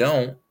if we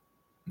don't,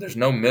 there's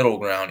no middle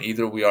ground.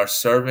 Either we are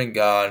serving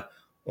God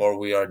or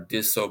we are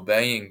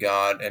disobeying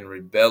God and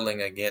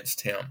rebelling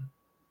against Him.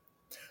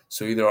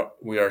 So either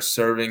we are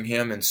serving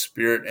Him in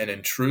spirit and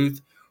in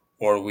truth,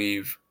 or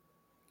we've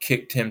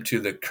kicked Him to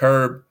the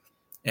curb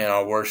and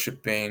are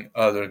worshiping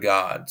other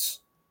gods,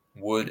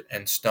 wood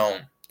and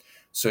stone.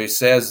 So he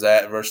says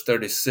that, verse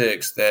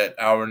 36, that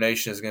our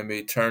nation is going to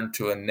be turned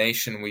to a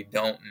nation we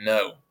don't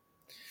know.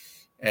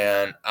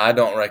 And I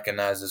don't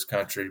recognize this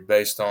country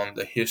based on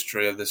the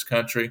history of this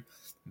country,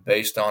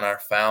 based on our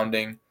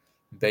founding,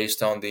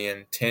 based on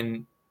the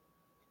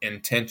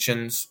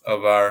intentions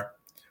of our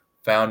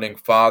founding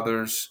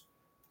fathers.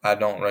 I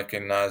don't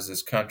recognize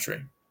this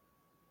country.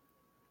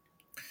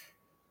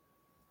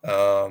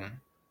 At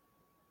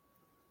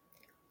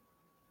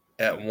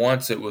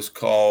once it was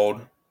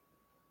called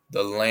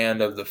the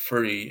land of the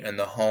free and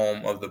the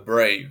home of the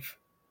brave.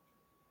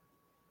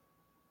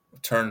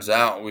 It turns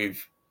out we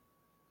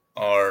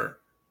are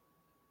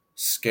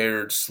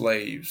scared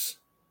slaves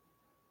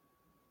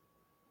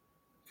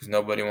because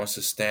nobody wants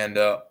to stand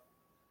up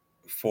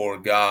for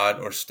God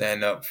or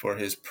stand up for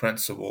His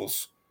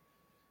principles.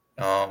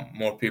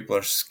 More people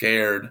are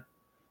scared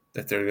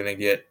that they're going to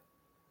get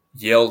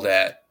yelled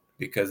at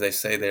because they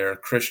say they're a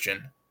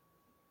Christian.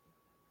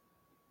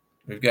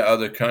 We've got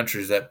other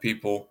countries that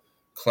people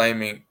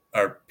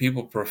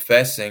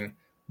professing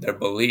their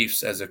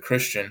beliefs as a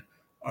Christian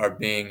are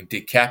being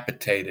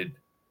decapitated.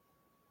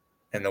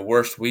 And the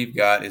worst we've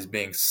got is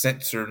being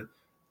censored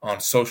on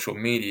social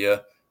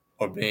media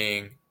or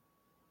being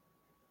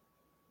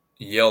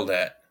yelled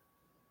at.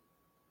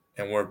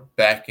 And we're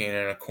backing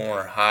in a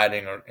corner,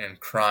 hiding and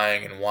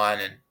crying and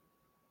whining.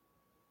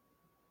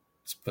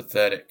 It's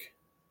pathetic.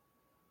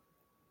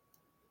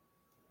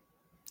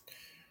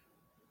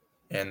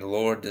 And the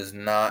Lord does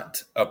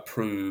not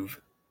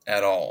approve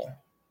at all.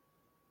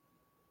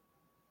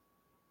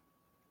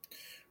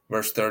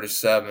 Verse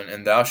 37,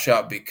 and thou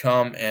shalt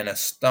become an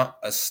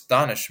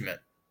astonishment,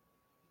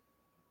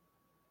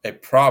 a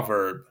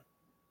proverb,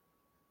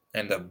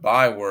 and a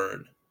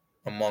byword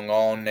among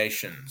all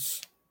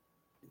nations,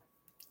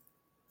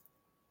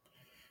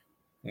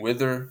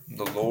 whither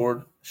the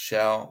Lord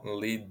shall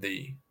lead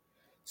thee.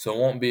 So it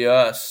won't be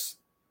us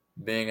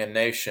being a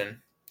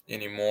nation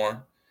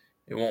anymore.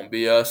 It won't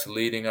be us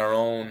leading our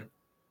own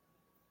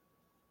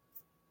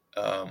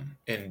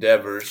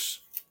endeavors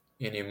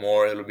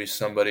anymore. It'll be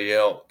somebody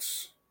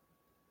else.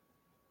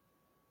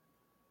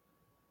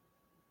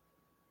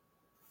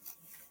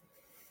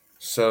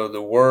 So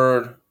the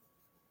word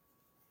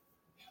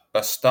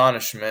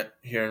astonishment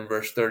here in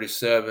verse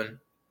 37,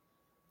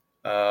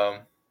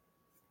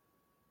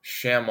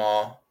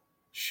 Shema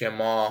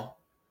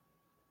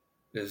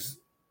is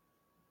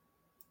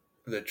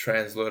the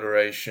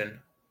transliteration.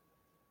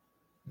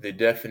 The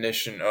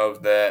definition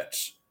of that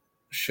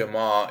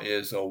Shema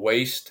is a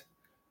waste,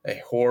 a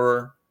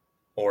horror,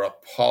 or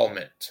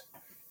appallment.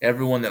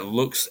 Everyone that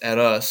looks at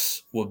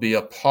us will be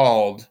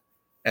appalled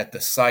at the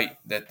sight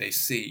that they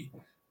see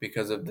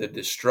because of the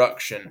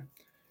destruction,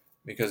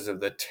 because of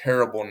the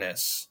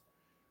terribleness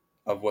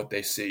of what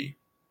they see,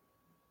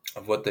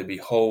 of what they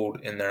behold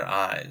in their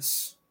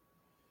eyes.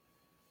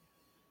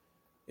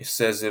 It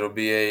says it'll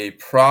be a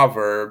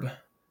proverb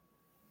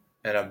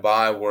and a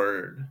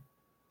byword.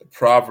 The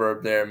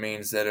proverb there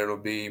means that it'll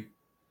be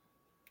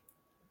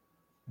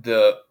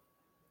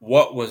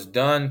what was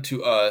done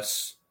to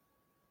us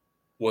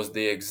was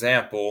the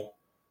example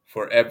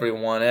for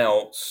everyone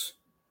else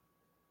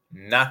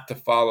not to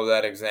follow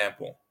that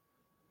example.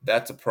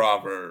 That's a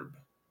proverb.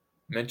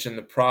 Mention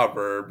the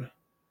proverb.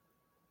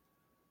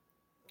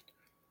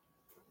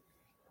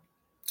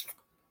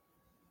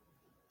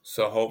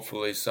 So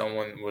hopefully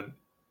someone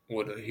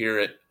would hear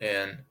it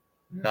and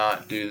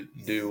not do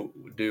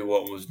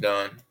what was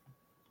done.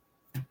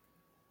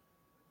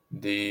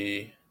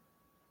 A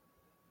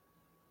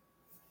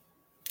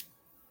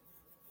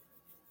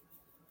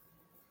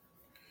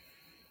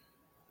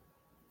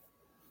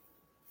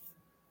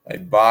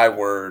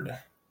byword.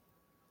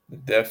 The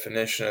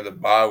definition of the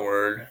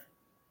byword,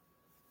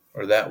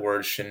 or that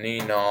word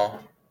sheninah,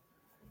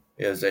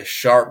 is a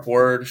sharp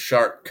word,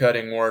 sharp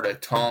cutting word, a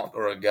taunt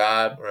or a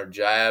gibe or a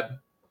jab.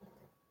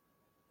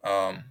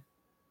 Kind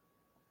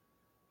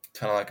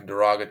of like a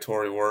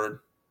derogatory word.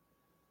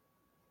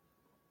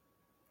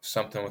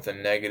 Something with a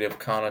negative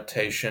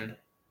connotation.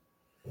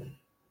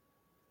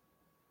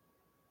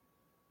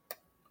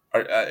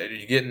 Are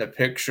you getting the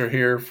picture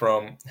here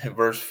from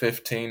verse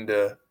 15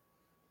 to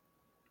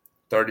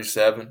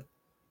 37?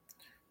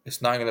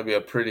 It's not going to be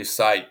a pretty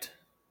sight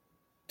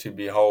to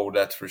behold,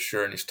 that's for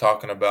sure. And he's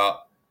talking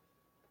about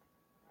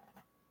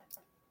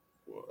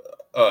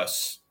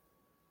us,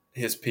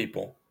 his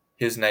people,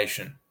 his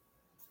nation.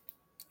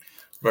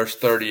 Verse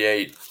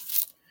 38,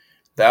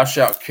 thou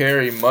shalt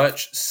carry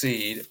much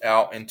seed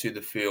out into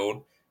the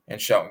field, and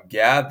shalt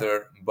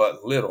gather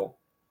but little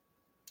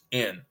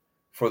in,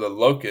 for the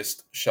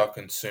locust shall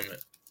consume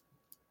it.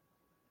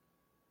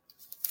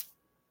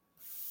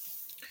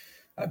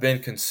 I've been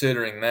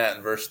considering that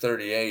in verse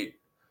 38.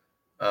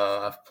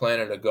 I've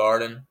planted a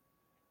garden.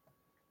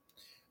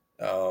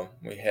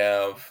 We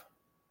have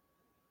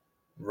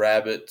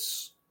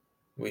rabbits,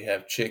 we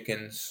have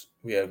chickens,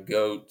 we have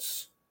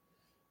goats,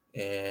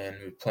 and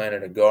we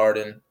planted a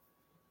garden.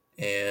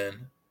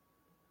 And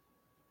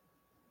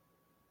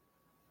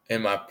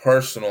in my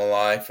personal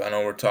life, I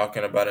know we're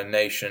talking about a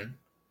nation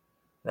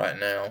right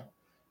now,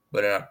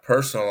 but in our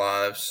personal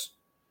lives,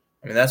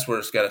 I mean, that's where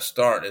it's got to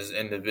start, is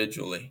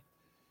individually.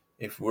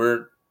 If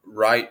we're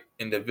right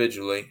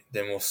individually,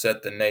 then we'll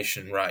set the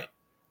nation right.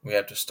 We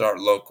have to start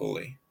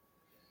locally.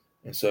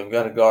 And so I've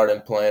got a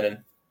garden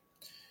planted,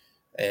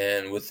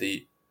 and with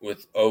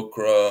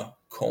okra,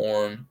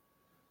 corn,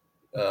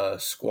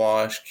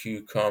 squash,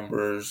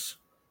 cucumbers.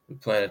 We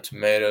planted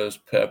tomatoes,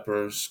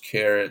 peppers,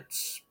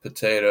 carrots,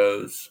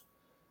 potatoes.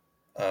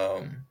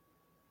 Got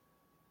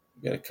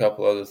a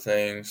couple other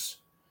things.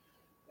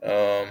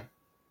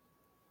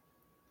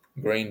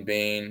 Green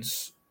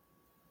beans.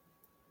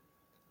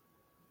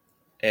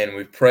 And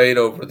we prayed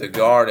over the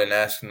garden,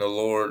 asking the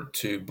Lord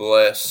to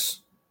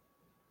bless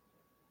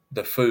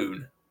the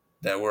food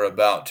that we're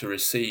about to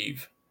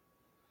receive.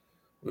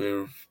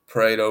 We've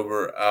prayed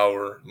over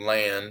our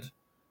land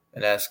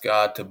and asked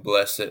God to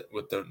bless it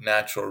with the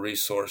natural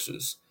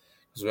resources.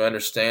 Because we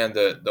understand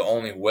that the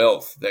only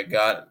wealth that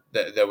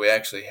that we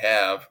actually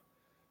have,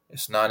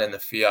 it's not in the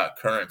fiat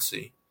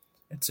currency.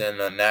 It's in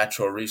the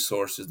natural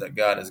resources that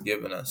God has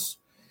given us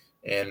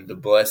and the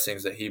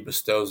blessings that he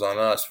bestows on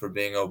us for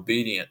being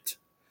obedient.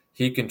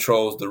 He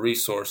controls the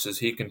resources.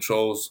 He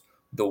controls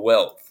the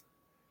wealth.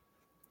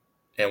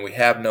 And we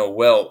have no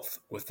wealth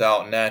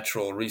without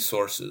natural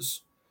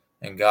resources.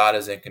 And God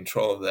is in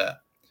control of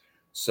that.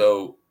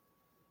 So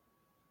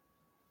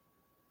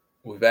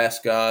we've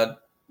asked God,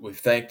 we've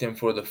thanked him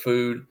for the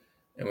food,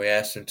 and we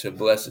asked him to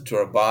bless it to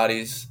our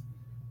bodies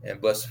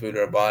and bless the food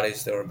to our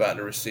bodies that we're about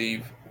to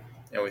receive.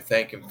 And we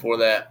thank him for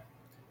that.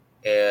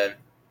 And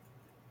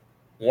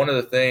one of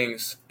the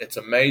things, it's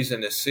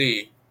amazing to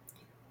see,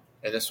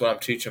 and this is what I'm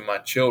teaching my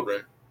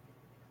children,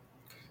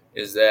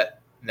 is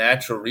that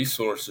natural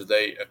resources,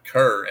 they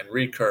occur and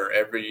recur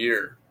every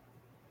year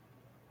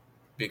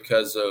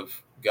because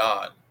of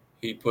God.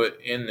 He put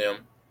in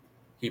them,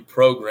 he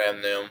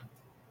programmed them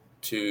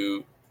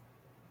to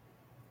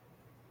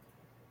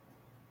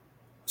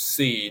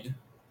seed,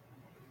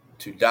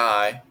 to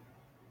die,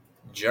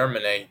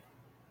 germinate,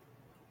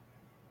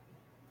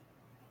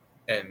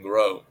 and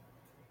grow,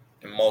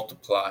 and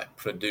multiply,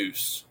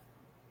 produce.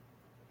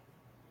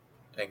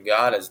 And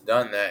God has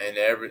done that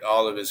in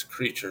all of his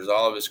creatures,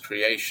 all of his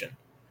creation.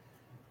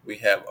 We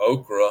have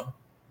okra,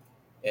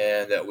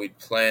 and that we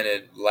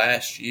planted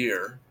last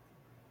year.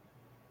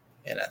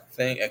 And I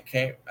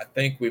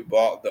think we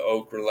bought the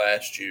okra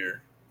last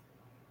year,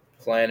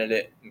 planted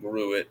it,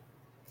 grew it,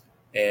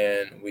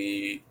 and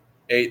we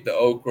ate the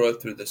okra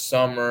through the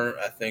summer.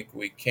 I think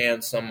we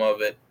canned some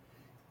of it,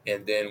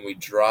 and then we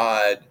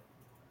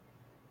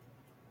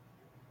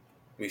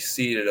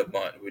seeded a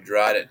bunch. We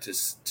dried it to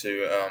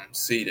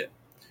seed it.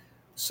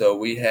 So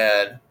we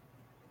had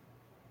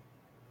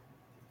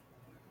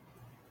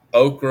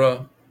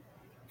okra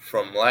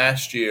from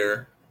last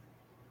year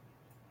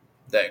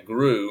that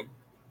grew,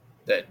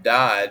 that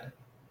died.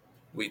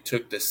 We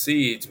took the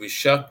seeds, we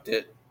shucked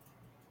it,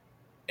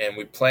 and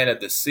we planted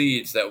the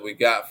seeds that we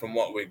got from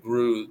what we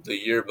grew the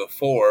year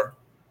before.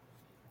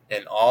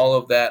 And all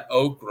of that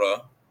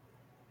okra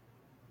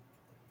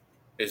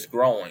is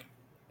growing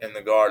in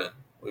the garden.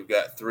 We've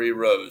got 3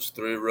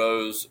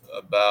 rows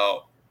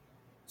about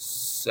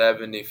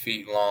 70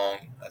 feet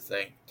long, I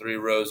think. 3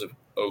 rows of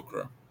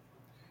okra.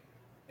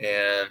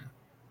 And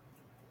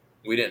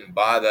we didn't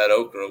buy that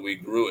okra, we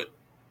grew it.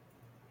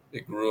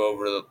 It grew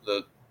over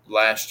the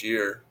last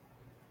year,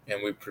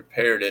 and we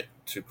prepared it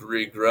to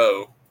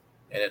regrow,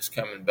 and it's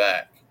coming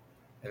back.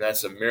 And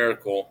that's a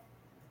miracle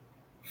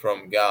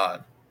from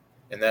God.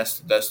 And that's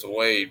the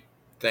way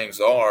things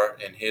are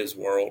in His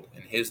world,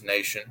 in His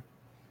nation.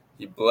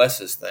 He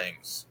blesses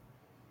things.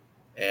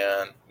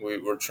 And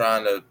we're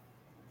trying to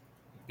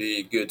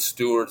be good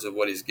stewards of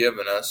what He's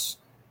given us.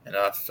 And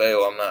I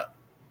fail. I'm not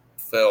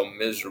fail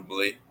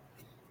miserably,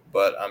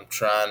 but I'm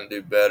trying to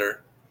do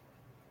better.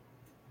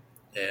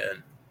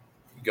 And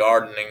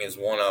gardening is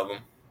one of them.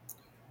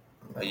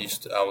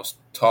 I was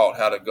taught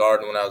how to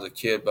garden when I was a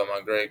kid by my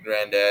great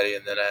granddaddy,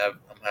 and then I'm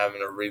having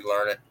to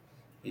relearn it.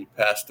 He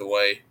passed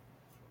away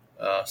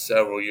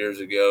several years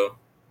ago,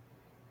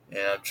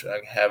 and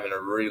I'm having to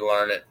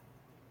relearn it.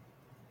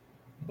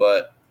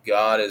 But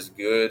God is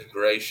good,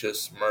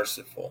 gracious,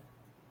 merciful.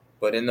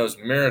 But in those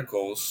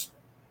miracles,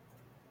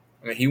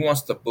 He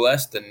wants to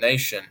bless the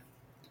nation,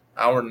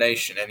 our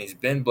nation, and He's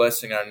been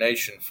blessing our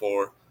nation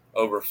for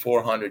over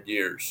 400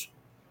 years.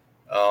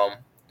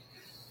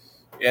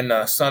 In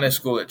Sunday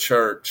school at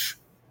church,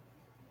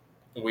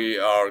 we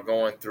are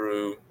going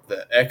through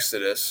the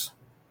Exodus,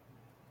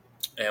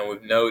 and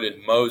we've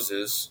noted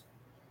Moses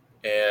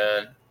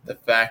and the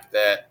fact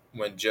that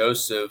when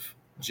Joseph,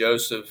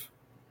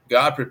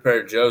 God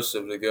prepared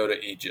Joseph to go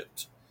to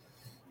Egypt.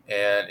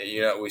 And,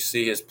 we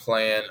see his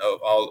plan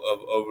of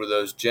over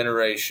those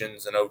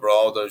generations and over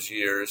all those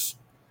years.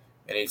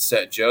 And he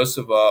set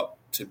Joseph up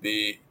to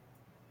be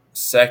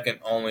second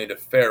only to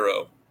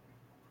Pharaoh.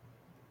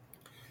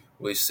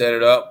 We set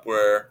it up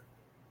where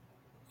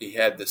he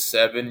had the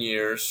 7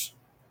 years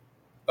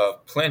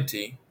of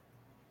plenty,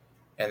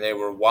 and they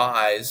were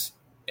wise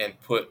and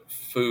put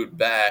food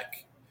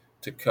back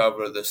to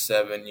cover the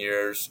 7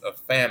 years of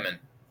famine.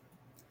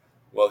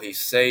 Well, he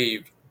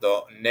saved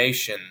the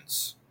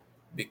nations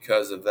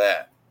because of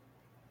that.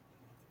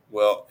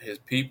 Well, his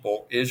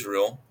people,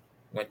 Israel,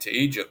 went to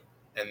Egypt,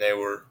 and they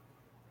were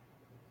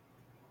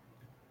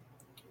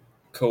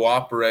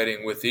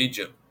cooperating with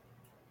Egypt.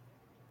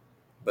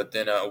 But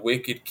then a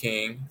wicked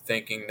king,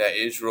 thinking that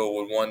Israel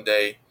would one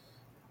day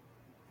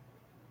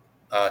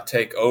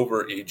take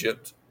over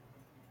Egypt,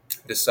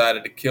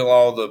 decided to kill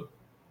all the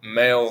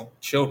male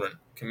children,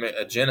 commit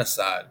a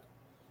genocide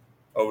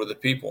over the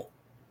people.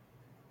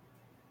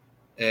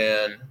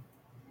 And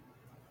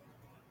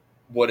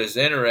what is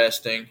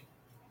interesting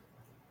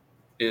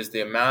is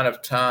the amount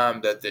of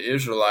time that the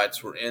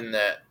Israelites were in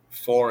that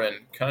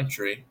foreign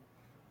country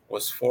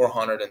was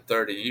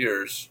 430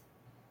 years,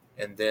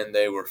 and then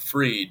they were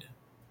freed.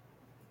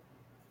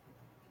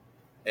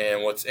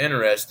 And what's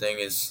interesting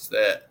is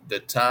that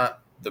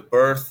the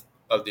birth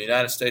of the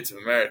United States of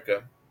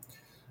America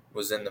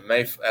was at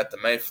the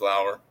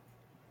Mayflower.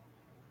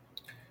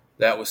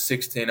 That was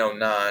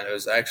 1609. It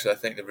was actually, I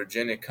think, the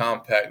Virginia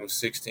Compact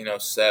was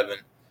 1607.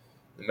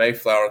 The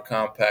Mayflower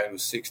Compact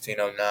was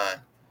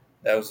 1609.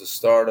 That was the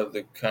start of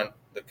the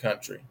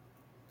country.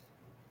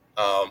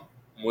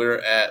 We're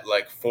at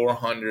like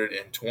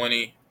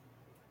 420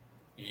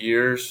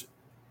 years,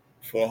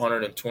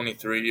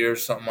 423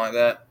 years, something like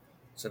that,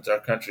 since our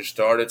country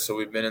started. So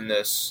we've been in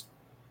this.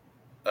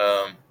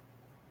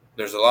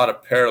 There's a lot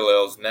of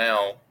parallels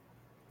now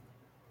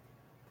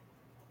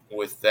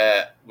with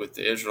that, with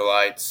the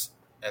Israelites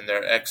and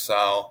their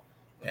exile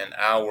and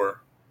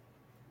our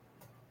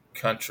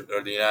country,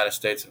 or the United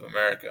States of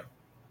America.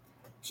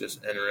 It's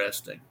just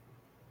interesting.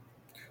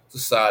 It's a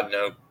side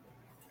note.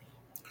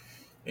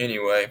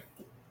 Anyway,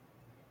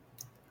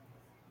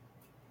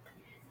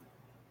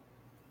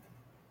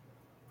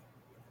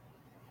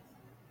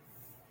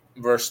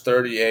 verse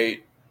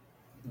 38,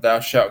 thou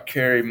shalt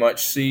carry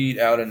much seed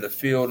out in the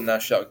field, and thou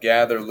shalt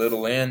gather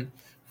little in,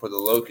 for the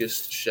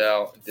locust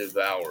shall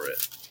devour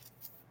it.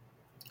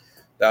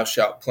 Thou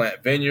shalt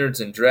plant vineyards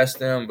and dress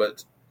them,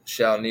 but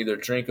shall neither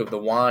drink of the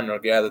wine nor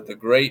gather the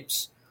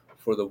grapes,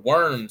 for the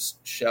worms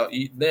shall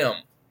eat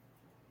them.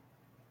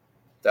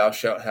 Thou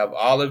shalt have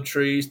olive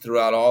trees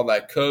throughout all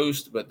thy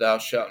coast, but thou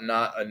shalt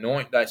not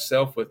anoint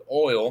thyself with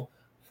oil,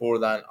 for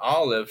thine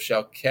olive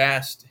shall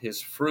cast his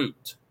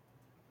fruit.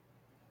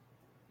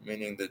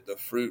 Meaning that the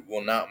fruit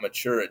will not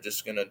mature, it's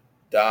just going to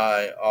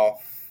die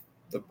off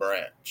the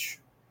branch.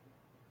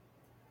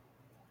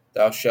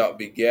 Thou shalt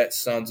beget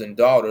sons and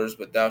daughters,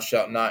 but thou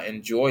shalt not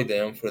enjoy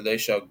them, for they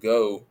shall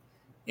go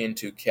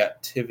into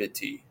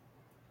captivity.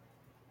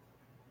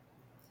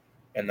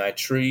 And thy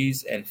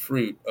trees and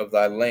fruit of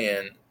thy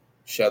land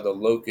shall the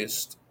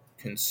locust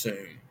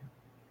consume.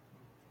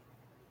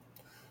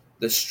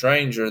 The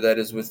stranger that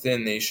is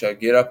within thee shall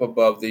get up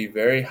above thee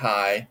very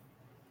high,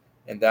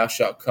 and thou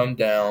shalt come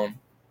down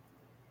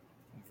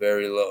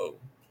very low.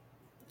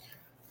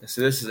 And so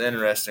this is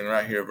interesting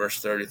right here, verse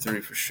 33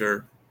 for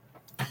sure.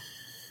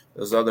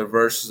 Those other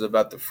verses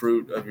about the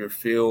fruit of your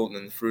field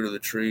and the fruit of the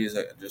trees,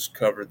 I just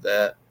covered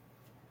that.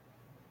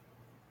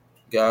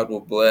 God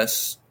will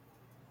bless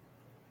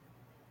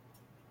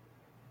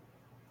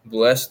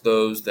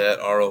those that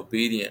are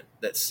obedient,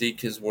 that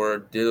seek his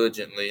word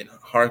diligently, and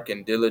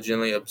hearken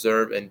diligently,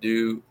 observe, and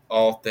do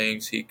all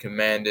things he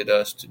commanded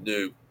us to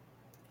do.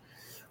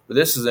 But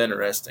this is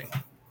interesting.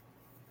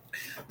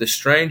 The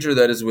stranger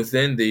that is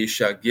within thee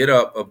shall get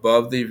up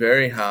above thee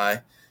very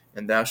high,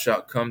 and thou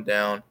shalt come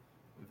down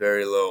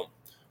very low.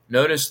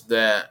 Notice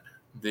that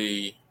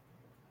the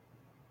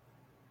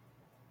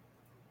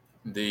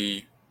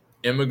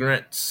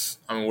immigrants,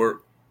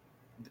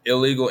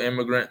 illegal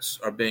immigrants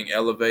are being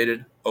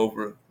elevated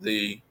over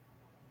the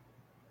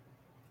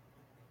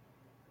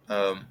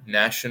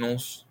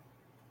nationals.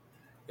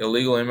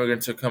 Illegal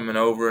immigrants are coming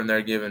over and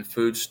they're given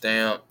food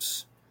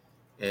stamps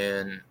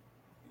and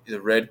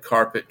the red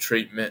carpet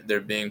treatment.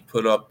 They're being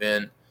put up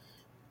in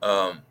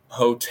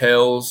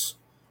hotels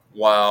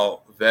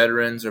while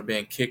veterans are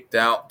being kicked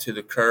out to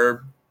the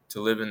curb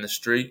to live in the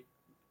street.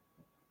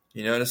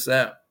 You notice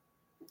that?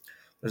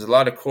 There's a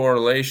lot of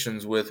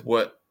correlations with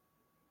what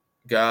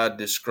God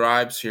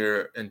describes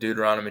here in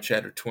Deuteronomy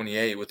chapter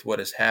 28 with what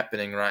is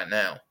happening right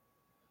now.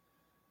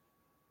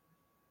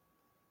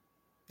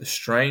 The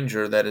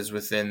stranger that is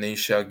within thee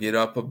shall get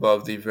up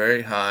above thee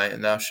very high,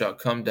 and thou shalt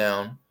come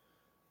down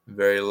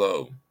very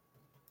low.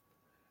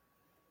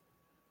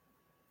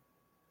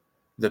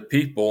 The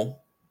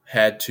people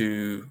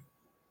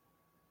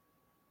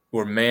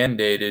were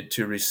mandated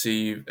to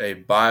receive a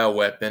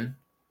bioweapon,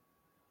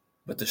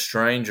 but the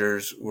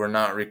strangers were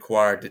not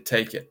required to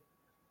take it.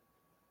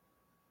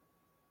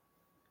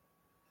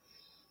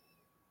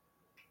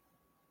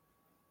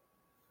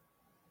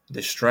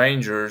 The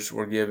strangers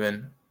were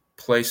given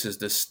places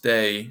to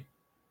stay,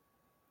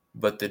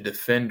 but the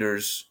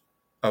defenders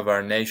of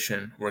our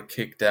nation were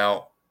kicked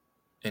out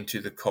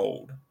into the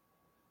cold. You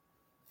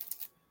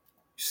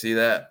see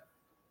that?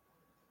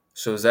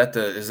 So is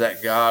that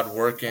God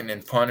working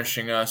and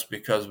punishing us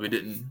because we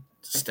didn't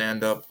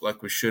stand up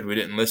like we should? We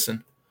didn't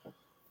listen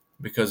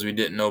because we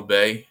didn't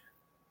obey?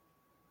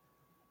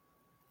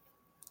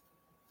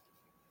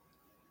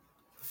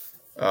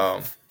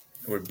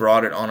 We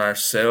brought it on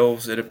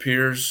ourselves, it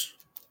appears.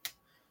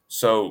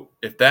 So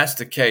if that's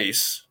the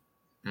case,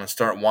 I'm going to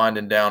start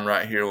winding down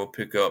right here. We'll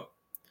pick up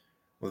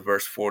with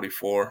verse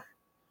 44.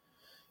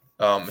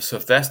 So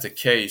if that's the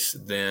case,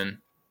 then,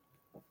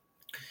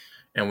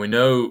 and we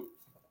know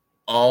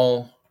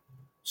all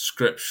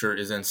Scripture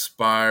is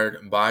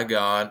inspired by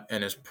God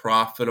and is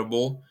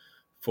profitable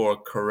for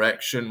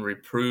correction,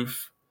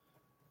 reproof,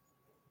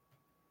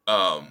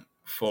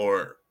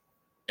 for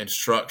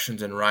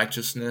instructions in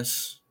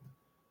righteousness,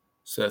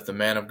 so that the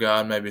man of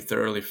God may be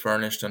thoroughly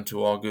furnished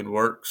unto all good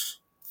works.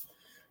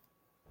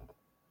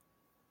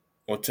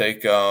 We'll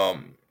take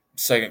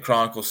 2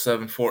 Chronicles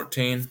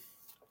 7:14,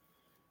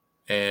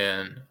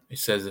 and it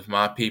says, if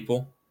my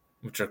people,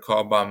 which are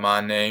called by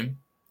my name,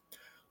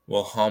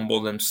 will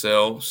humble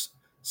themselves,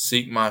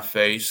 seek my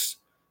face,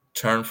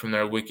 turn from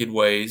their wicked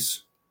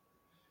ways,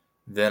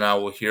 then I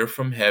will hear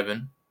from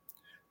heaven,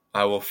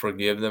 I will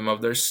forgive them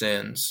of their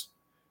sins,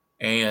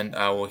 and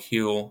I will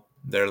heal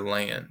their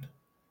land.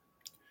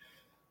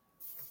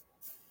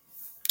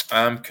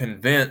 I'm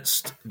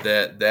convinced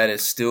that that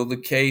is still the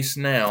case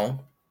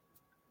now,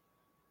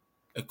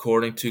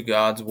 according to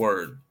God's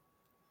word.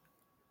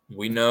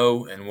 We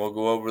know, and we'll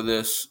go over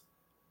this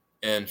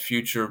in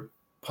future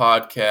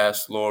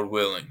podcasts, Lord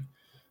willing,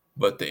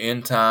 but the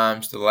end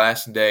times, the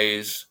last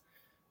days,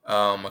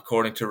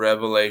 according to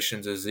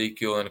Revelations,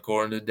 Ezekiel, and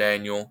according to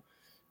Daniel,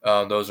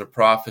 those are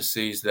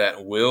prophecies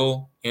that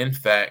will, in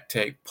fact,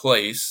 take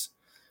place.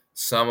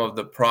 Some of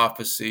the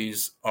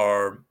prophecies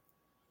are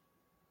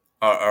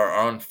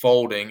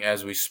unfolding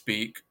as we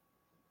speak,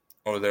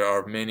 or there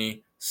are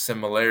many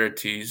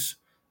similarities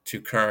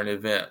to current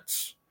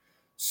events.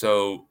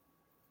 So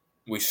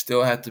we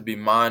still have to be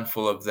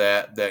mindful of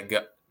that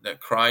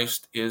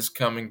Christ is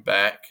coming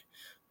back.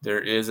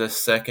 There is a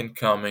second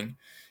coming.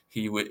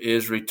 He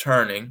is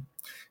returning.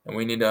 And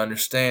we need to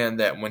understand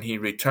that when he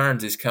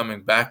returns, he's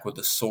coming back with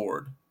a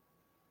sword.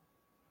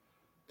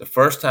 The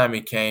first time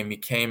he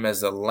came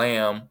as a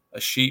lamb, a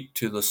sheep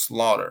to the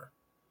slaughter.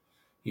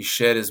 He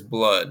shed his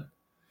blood.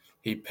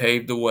 He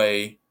paved the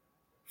way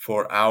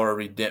for our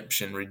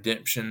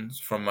redemption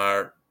from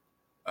our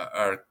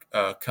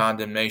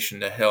condemnation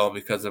to hell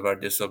because of our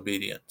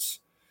disobedience.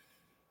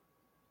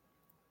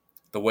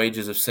 The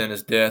wages of sin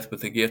is death,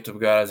 but the gift of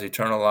God is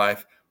eternal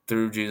life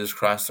through Jesus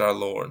Christ our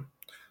Lord.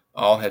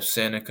 All have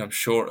sinned and come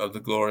short of the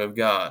glory of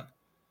God.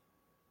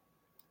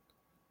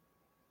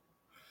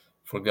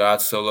 For God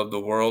so loved the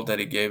world that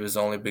he gave his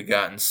only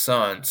begotten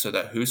Son, so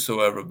that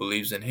whosoever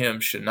believes in him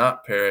should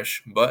not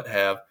perish, but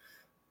have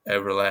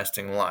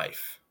everlasting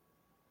life.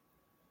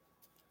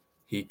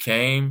 He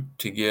came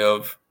to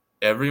give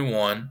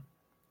everyone,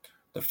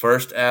 the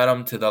first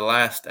Adam to the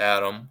last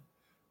Adam,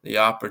 the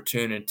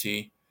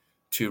opportunity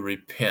to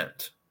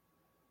repent.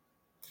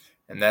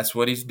 And that's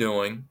what he's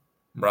doing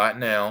right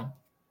now,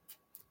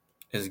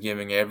 is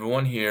giving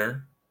everyone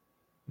here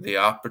the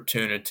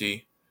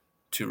opportunity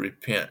to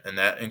repent. And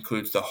that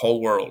includes the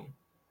whole world,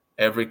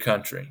 every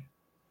country,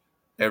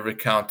 every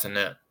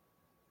continent,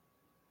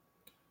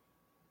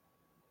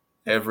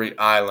 every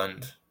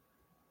island.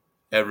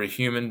 Every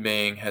human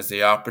being has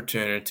the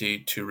opportunity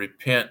to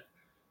repent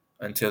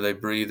until they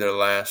breathe their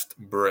last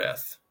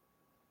breath.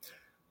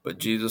 But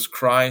Jesus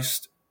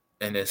Christ,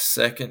 in his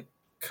second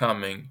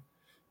coming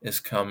is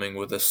coming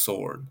with a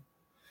sword.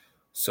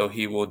 So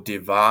he will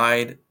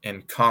divide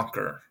and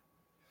conquer,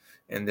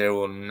 and there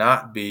will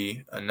not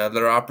be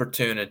another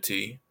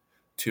opportunity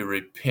to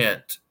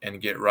repent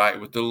and get right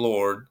with the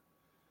Lord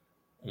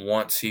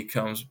once he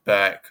comes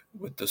back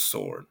with the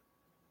sword.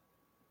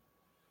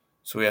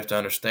 So we have to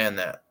understand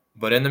that.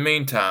 But in the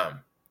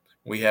meantime,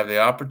 we have the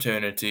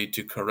opportunity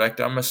to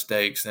correct our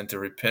mistakes and to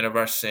repent of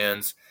our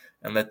sins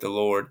and let the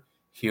Lord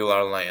heal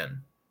our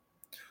land.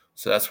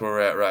 So that's where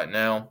we're at right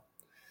now.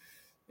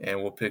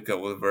 And we'll pick up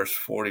with verse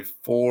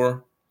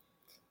 44.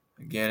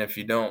 Again, if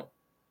you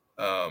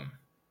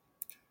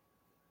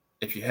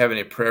have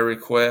any prayer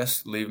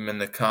requests, leave them in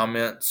the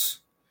comments.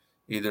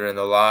 Either in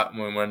the live,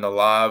 when we're in the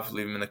live,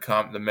 leave them in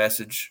the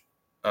message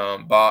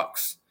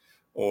box,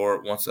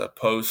 or once I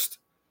post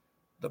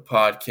the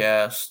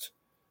podcast,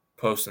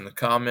 post in the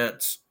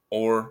comments,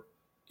 or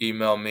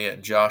email me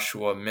at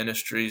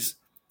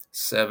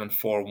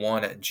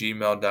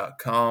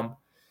joshuaministries741@gmail.com,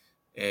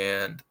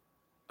 and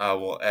I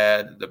will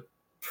add the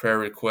prayer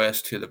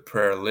request to the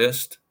prayer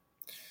list.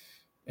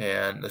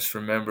 And let's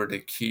remember to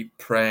keep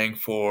praying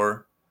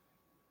for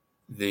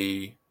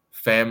the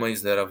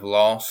families that have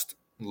lost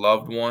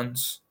loved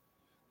ones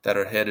that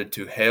are headed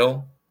to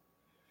hell.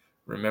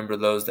 Remember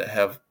those that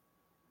have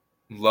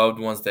loved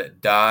ones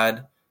that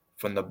died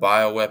from the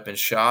bioweapon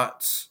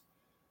shots.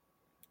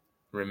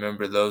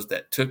 Remember those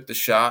that took the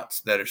shots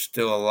that are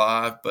still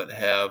alive but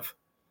have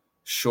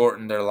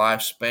shortened their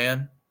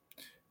lifespan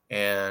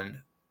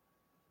and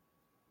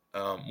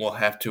will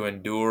have to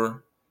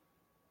endure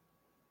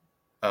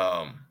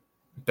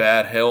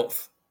bad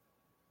health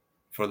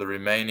for the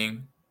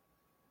remaining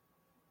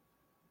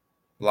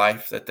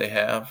life that they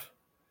have,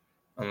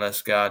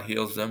 unless God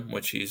heals them,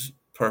 which he's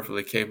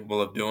perfectly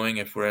capable of doing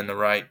if we're in the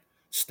right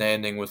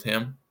standing with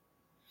him.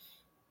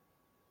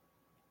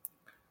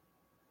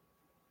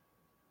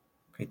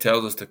 He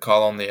tells us to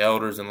call on the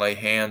elders and lay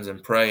hands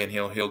and pray, and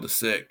he'll heal the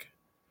sick.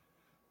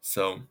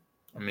 So,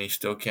 he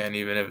still can,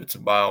 even if it's a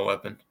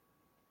bioweapon.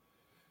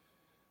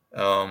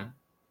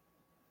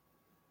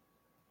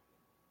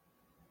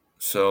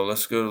 So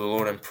let's go to the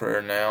Lord in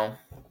prayer now,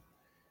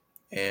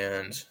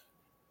 and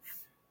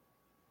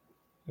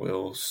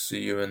we'll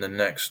see you in the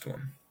next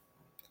one.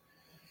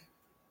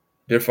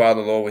 Dear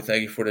Father, Lord, we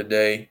thank you for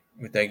today.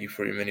 We thank you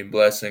for your many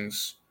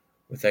blessings.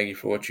 We thank you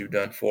for what you've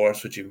done for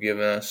us, what you've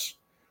given us.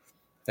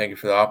 Thank you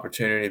for the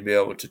opportunity to be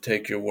able to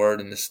take your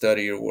word and to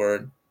study your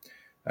word.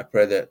 I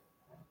pray that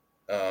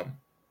I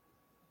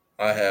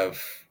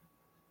have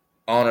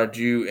honored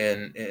you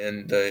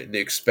in the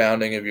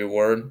expounding of your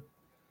word.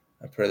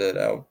 I pray that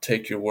I'll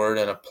take your word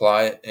and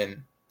apply it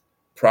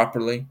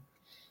properly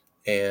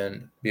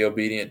and be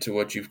obedient to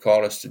what you've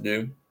called us to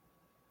do.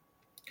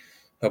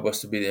 Help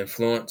us to be the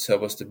influence.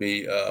 Help us to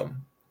be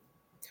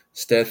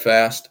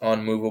steadfast,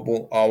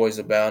 unmovable, always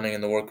abounding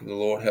in the work of the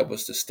Lord. Help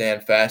us to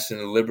stand fast in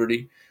the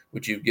liberty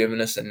which you've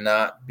given us and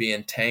not be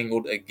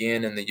entangled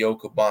again in the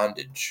yoke of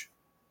bondage.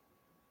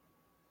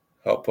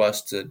 Help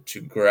us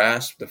to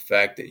grasp the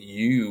fact that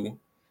you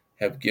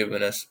have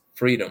given us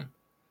freedom.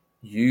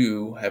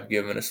 You have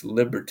given us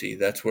liberty.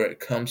 That's where it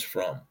comes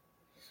from.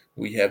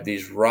 We have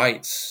these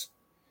rights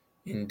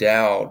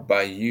endowed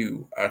by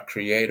you, our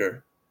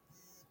Creator.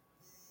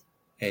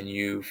 And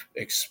you've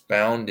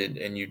expounded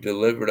and you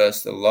delivered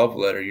us the love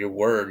letter, your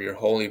word, your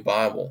holy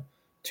Bible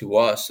to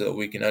us so that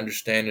we can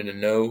understand it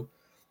and know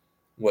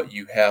what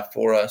you have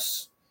for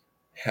us,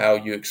 how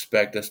you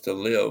expect us to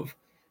live,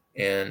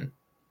 and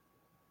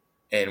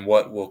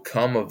what will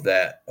come of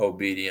that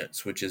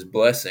obedience, which is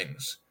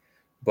blessings.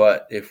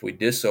 But if we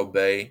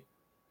disobey,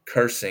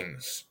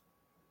 cursings.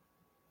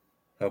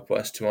 Help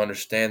us to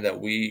understand that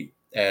we,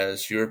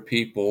 as your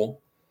people,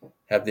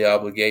 have the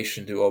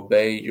obligation to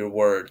obey your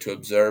word, to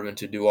observe and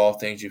to do all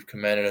things you've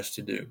commanded us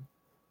to do.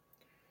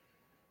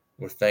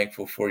 We're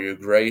thankful for your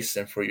grace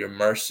and for your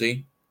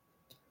mercy.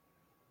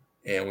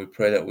 And we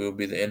pray that we will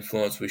be the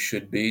influence we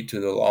should be to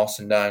the lost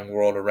and dying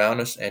world around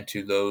us and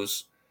to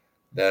those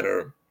that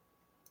are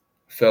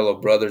fellow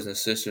brothers and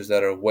sisters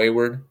that are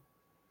wayward.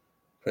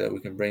 Pray that we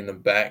can bring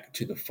them back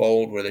to the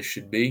fold where they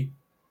should be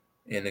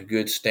in a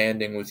good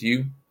standing with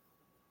you.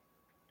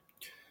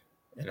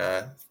 And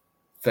I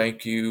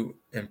thank you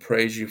and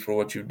praise you for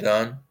what you've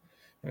done.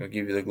 And we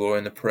give you the glory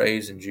and the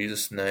praise in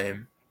Jesus'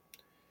 name.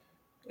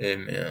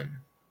 Amen.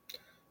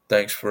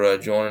 Thanks for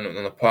joining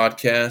on the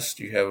podcast.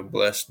 You have a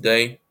blessed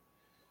day.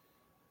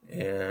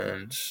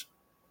 And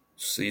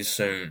see you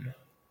soon.